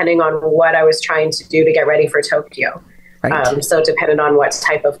was depending on what I was trying to do to get ready for Tokyo. Right. So it depended on what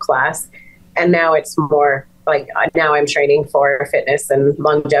type of class. And now it's more like, now I'm training for fitness and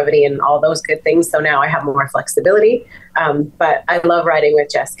longevity and all those good things. So now I have more flexibility. But I love riding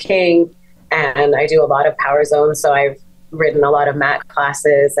with Jess King, and I do a lot of power zones. So I've ridden a lot of mat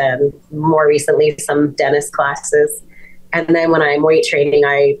classes, and more recently some Dennis classes. And then when I'm weight training,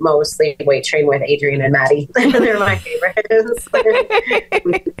 I mostly weight train with Adrian and Matty. They're my favorites.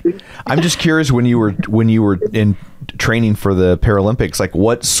 I'm just curious, when you were in training for the Paralympics, like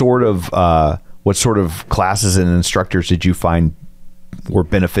what sort of classes and instructors did you find were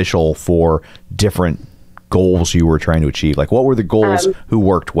beneficial for different goals you were trying to achieve? Like, what were the goals? Who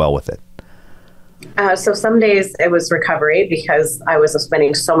worked well with it? So some days it was recovery, because I was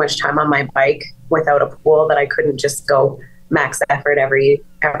spending so much time on my bike without a pool that I couldn't just go max effort every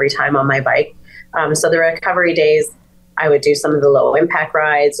time on my bike. So the recovery days, I would do some of the low impact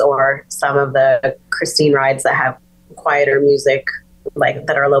rides or some of the Christine rides that have quieter music, like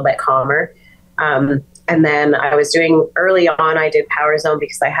that are a little bit calmer. And then I was doing, early on, I did Power Zone,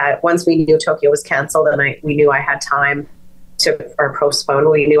 because once we knew Tokyo was canceled and we knew I had time or postponed,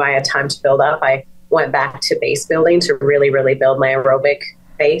 we knew I had time to build up. I went back to base building to really, really build my aerobic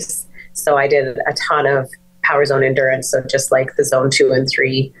base. So I did a ton of Power Zone endurance. So just like the zone 2 and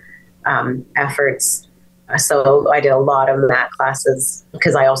 3 efforts. So I did a lot of mat classes,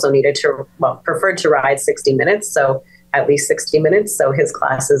 because I also preferred to ride 60 minutes. So at least 60 minutes. So his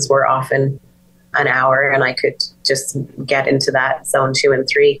classes were often an hour, and I could just get into that zone 2 and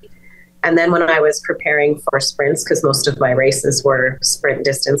 3. And then when I was preparing for sprints, because most of my races were sprint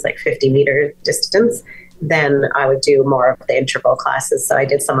distance, like 50-meter distance, then I would do more of the interval classes. So I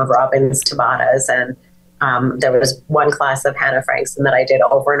did some of Robin's Tabatas, and there was one class of Hannah Frankson that I did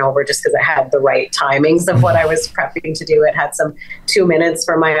over and over, just because it had the right timings of what I was prepping to do. It had some 2 minutes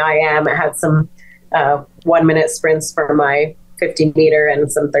for my IM. It had some 1 minute sprints for my 50-meter,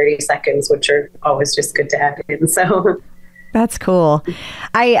 and some 30 seconds, which are always just good to add in. So that's cool.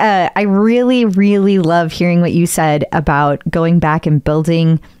 I really, really love hearing what you said about going back and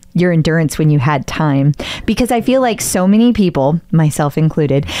building your endurance when you had time, because I feel like so many people, myself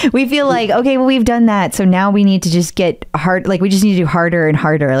included, we feel like, okay, well, we've done that, so now we need to just get hard, like we just need to do harder and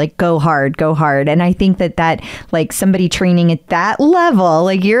harder, like go hard. And I think that like somebody training at that level,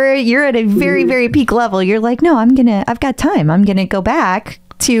 like you're at a very, very peak level, you're like, no, I've got time, I'm gonna go back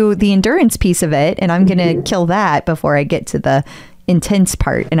to the endurance piece of it, and I'm gonna kill that before I get to the intense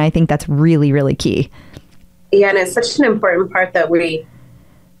part. And I think that's really, really key. Yeah, and it's such an important part that we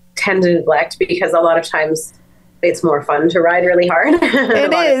tend to neglect, because a lot of times it's more fun to ride really hard.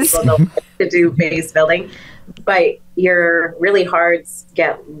 It is. People don't like to do base building, but your really hards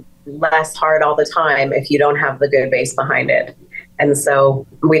get less hard all the time if you don't have the good base behind it. And so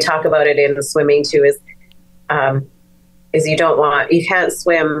we talk about it in swimming too, is you can't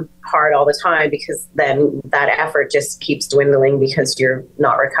swim hard all the time, because then that effort just keeps dwindling because you're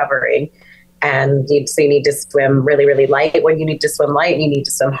not recovering. And so you need to swim really, really light when you need to swim light, and you need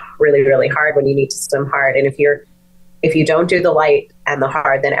to swim really, really hard when you need to swim hard. And if you don't do the light and the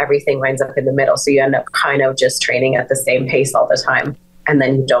hard, then everything winds up in the middle. So you end up kind of just training at the same pace all the time, and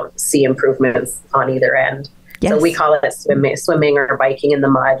then you don't see improvements on either end. Yes. So we call it swimming or biking in the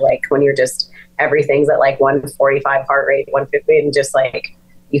mud, like when you're just, everything's at like 145 heart rate, 150, and just like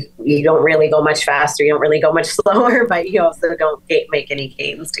you don't really go much faster. You don't really go much slower, but you also don't make any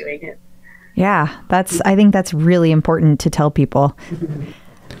gains doing it. Yeah, I think that's really important to tell people.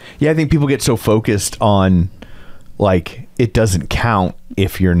 Yeah, I think people get so focused on like it doesn't count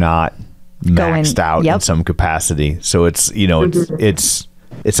if you're not maxed out in some capacity. So it's, you know, it's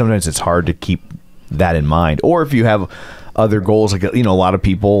sometimes it's hard to keep that in mind. Or if you have other goals, like, you know, a lot of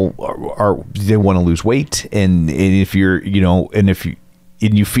people they want to lose weight, and if you're, you know, and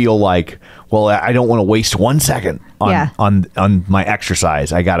you feel like, well, I don't want to waste 1 second on my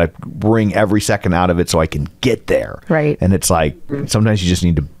exercise. I got to bring every second out of it so I can get there. Right. And it's like, sometimes you just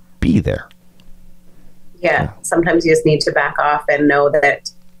need to be there. Yeah. Sometimes you just need to back off and know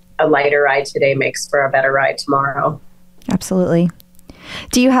that a lighter ride today makes for a better ride tomorrow. Absolutely.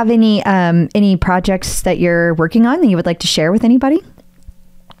 Do you have any projects that you're working on that you would like to share with anybody?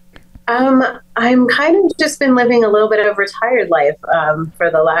 I'm kind of just been living a little bit of retired life for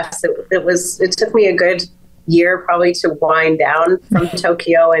the last, it took me a good year probably to wind down from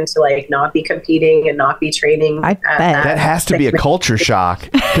Tokyo and to like not be competing and not be training. I bet. That has to be a culture shock,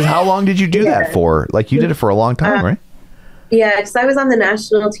 because how long did you do that for? Like, you did it for a long time, right? Yeah, because I was on the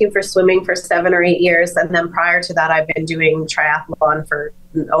national team for swimming for 7 or 8 years. And then prior to that, I've been doing triathlon for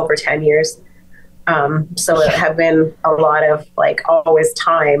over 10 years. So it have been a lot of like always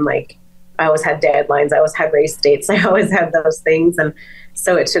time. Like I always had deadlines. I always had race dates. I always had those things. And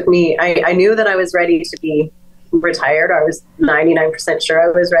so it took me, I knew that I was ready to be retired. I was 99% sure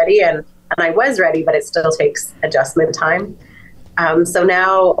I was ready, and I was ready, but it still takes adjustment time. So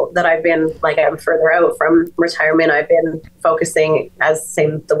now that I've been, like, I'm further out from retirement, I've been focusing, as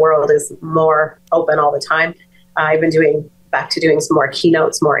the world is more open all the time. I've been back to doing some more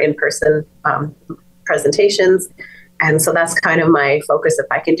keynotes, more in-person presentations. And so that's kind of my focus. If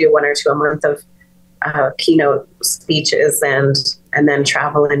I can do 1 or 2 a month of keynote speeches and then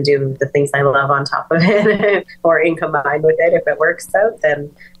travel and do the things I love on top of it or in combined with it, if it works out,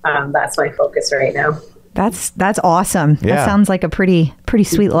 then that's my focus right now. That's awesome. Yeah. That sounds like a pretty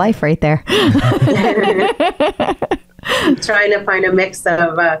sweet life right there. Trying to find a mix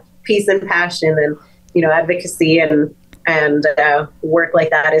of peace and passion, and, you know, advocacy and work like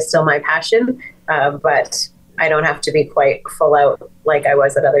that is still my passion. But I don't have to be quite full out like I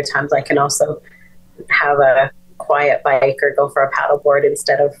was at other times. I can also have a quiet bike or go for a paddleboard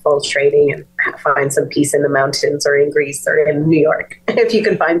instead of full training, and find some peace in the mountains or in Greece or in New York, if you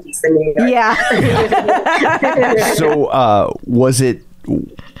can find peace in New York. Yeah. So was it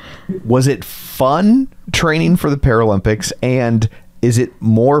fun training for the Paralympics, and is it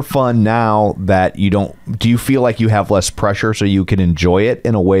more fun now that do you feel like you have less pressure so you can enjoy it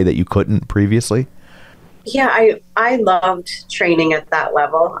in a way that you couldn't previously? Yeah, I loved training at that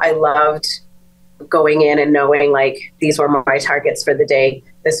level. I loved going in and knowing, like, these were my targets for the day.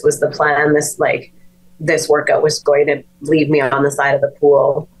 This was the plan. This workout was going to leave me on the side of the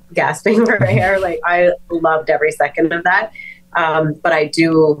pool gasping for air. Like, I loved every second of that. But I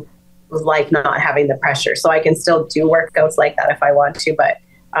do like not having the pressure. So I can still do workouts like that if I want to, but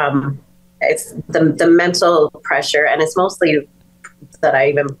it's the mental pressure, and it's mostly that I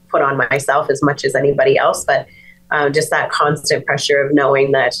even put on myself as much as anybody else, but just that constant pressure of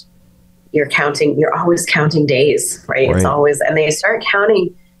knowing that you're always counting days, right? It's always, and they start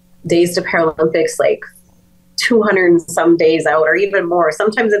counting days to Paralympics like 200 and some days out, or even more.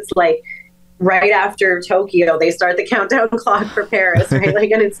 Sometimes it's like right after Tokyo, they start the countdown clock for Paris, right?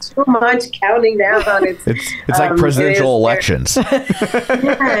 Like, and it's too much counting down. It's like presidential elections.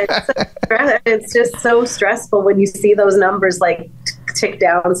 It's just so stressful when you see those numbers like tick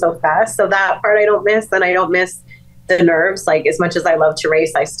down so fast. So that part I don't miss, and I don't miss the nerves. Like, as much as I love to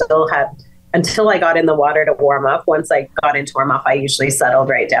race, I still had, until I got in the water to warm up. Once I got into warm up, I usually settled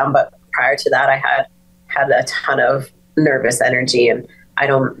right down. But prior to that, I had a ton of nervous energy, and I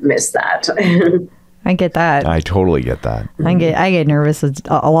don't miss that. I get that. I totally get that. I get nervous with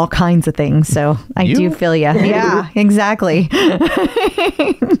all kinds of things, so I do feel you. Yeah, exactly.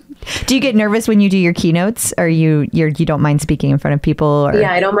 Do you get nervous when you do your keynotes, or you don't mind speaking in front of people? Or?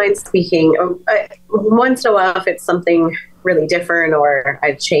 Yeah, I don't mind speaking. Once in a while, if it's something really different, or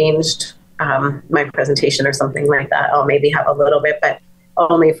I've changed my presentation or something like that, I'll maybe have a little bit, but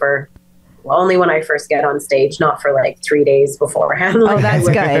only when I first get on stage, not for like 3 days beforehand. Oh, that's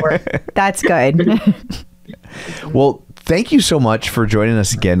good. That's good. Well, thank you so much for joining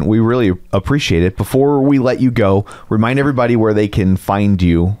us again. We really appreciate it. Before we let you go, remind everybody where they can find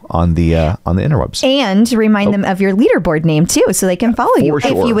you on the interwebs. And remind them of your leaderboard name too, so they can follow you if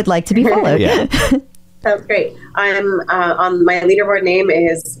you would like to be followed. Yeah. That's great. I'm on my leaderboard name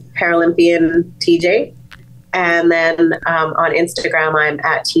is Paralympian TJ. And then on Instagram, I'm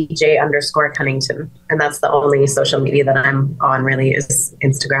at TJ_Cunnington. And that's the only social media that I'm on really is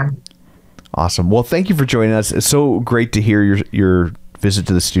Instagram. Awesome. Well, thank you for joining us. It's so great to hear your visit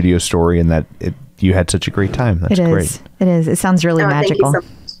to the studio story and that you had such a great time. That's great. It is. It sounds really magical. Thank you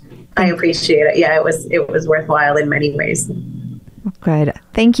so much. I appreciate it. Yeah, it was worthwhile in many ways. Good.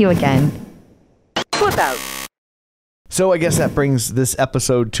 Thank you again. Flip out. So I guess that brings this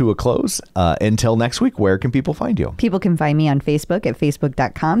episode to a close. Until next week, where can people find you? People can find me on Facebook at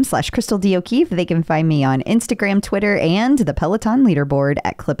facebook.com/Crystal D. O'Keefe. They can find me on Instagram, Twitter, and the Peloton leaderboard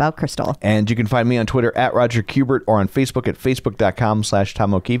at ClipOutCrystal. And you can find me on Twitter at Roger Kubert or on Facebook at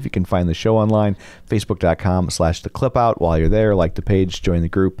facebook.com/Tom O'Keefe. You can find the show online, facebook.com/The Clipout. While you're there, like the page, join the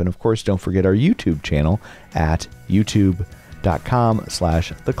group. And of course, don't forget our YouTube channel at youtube.com/The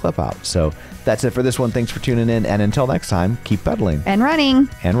Clipout. So that's it for this one. Thanks for tuning in. And until next time, keep pedaling And running.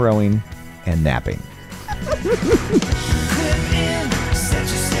 and rowing and napping. Clip in.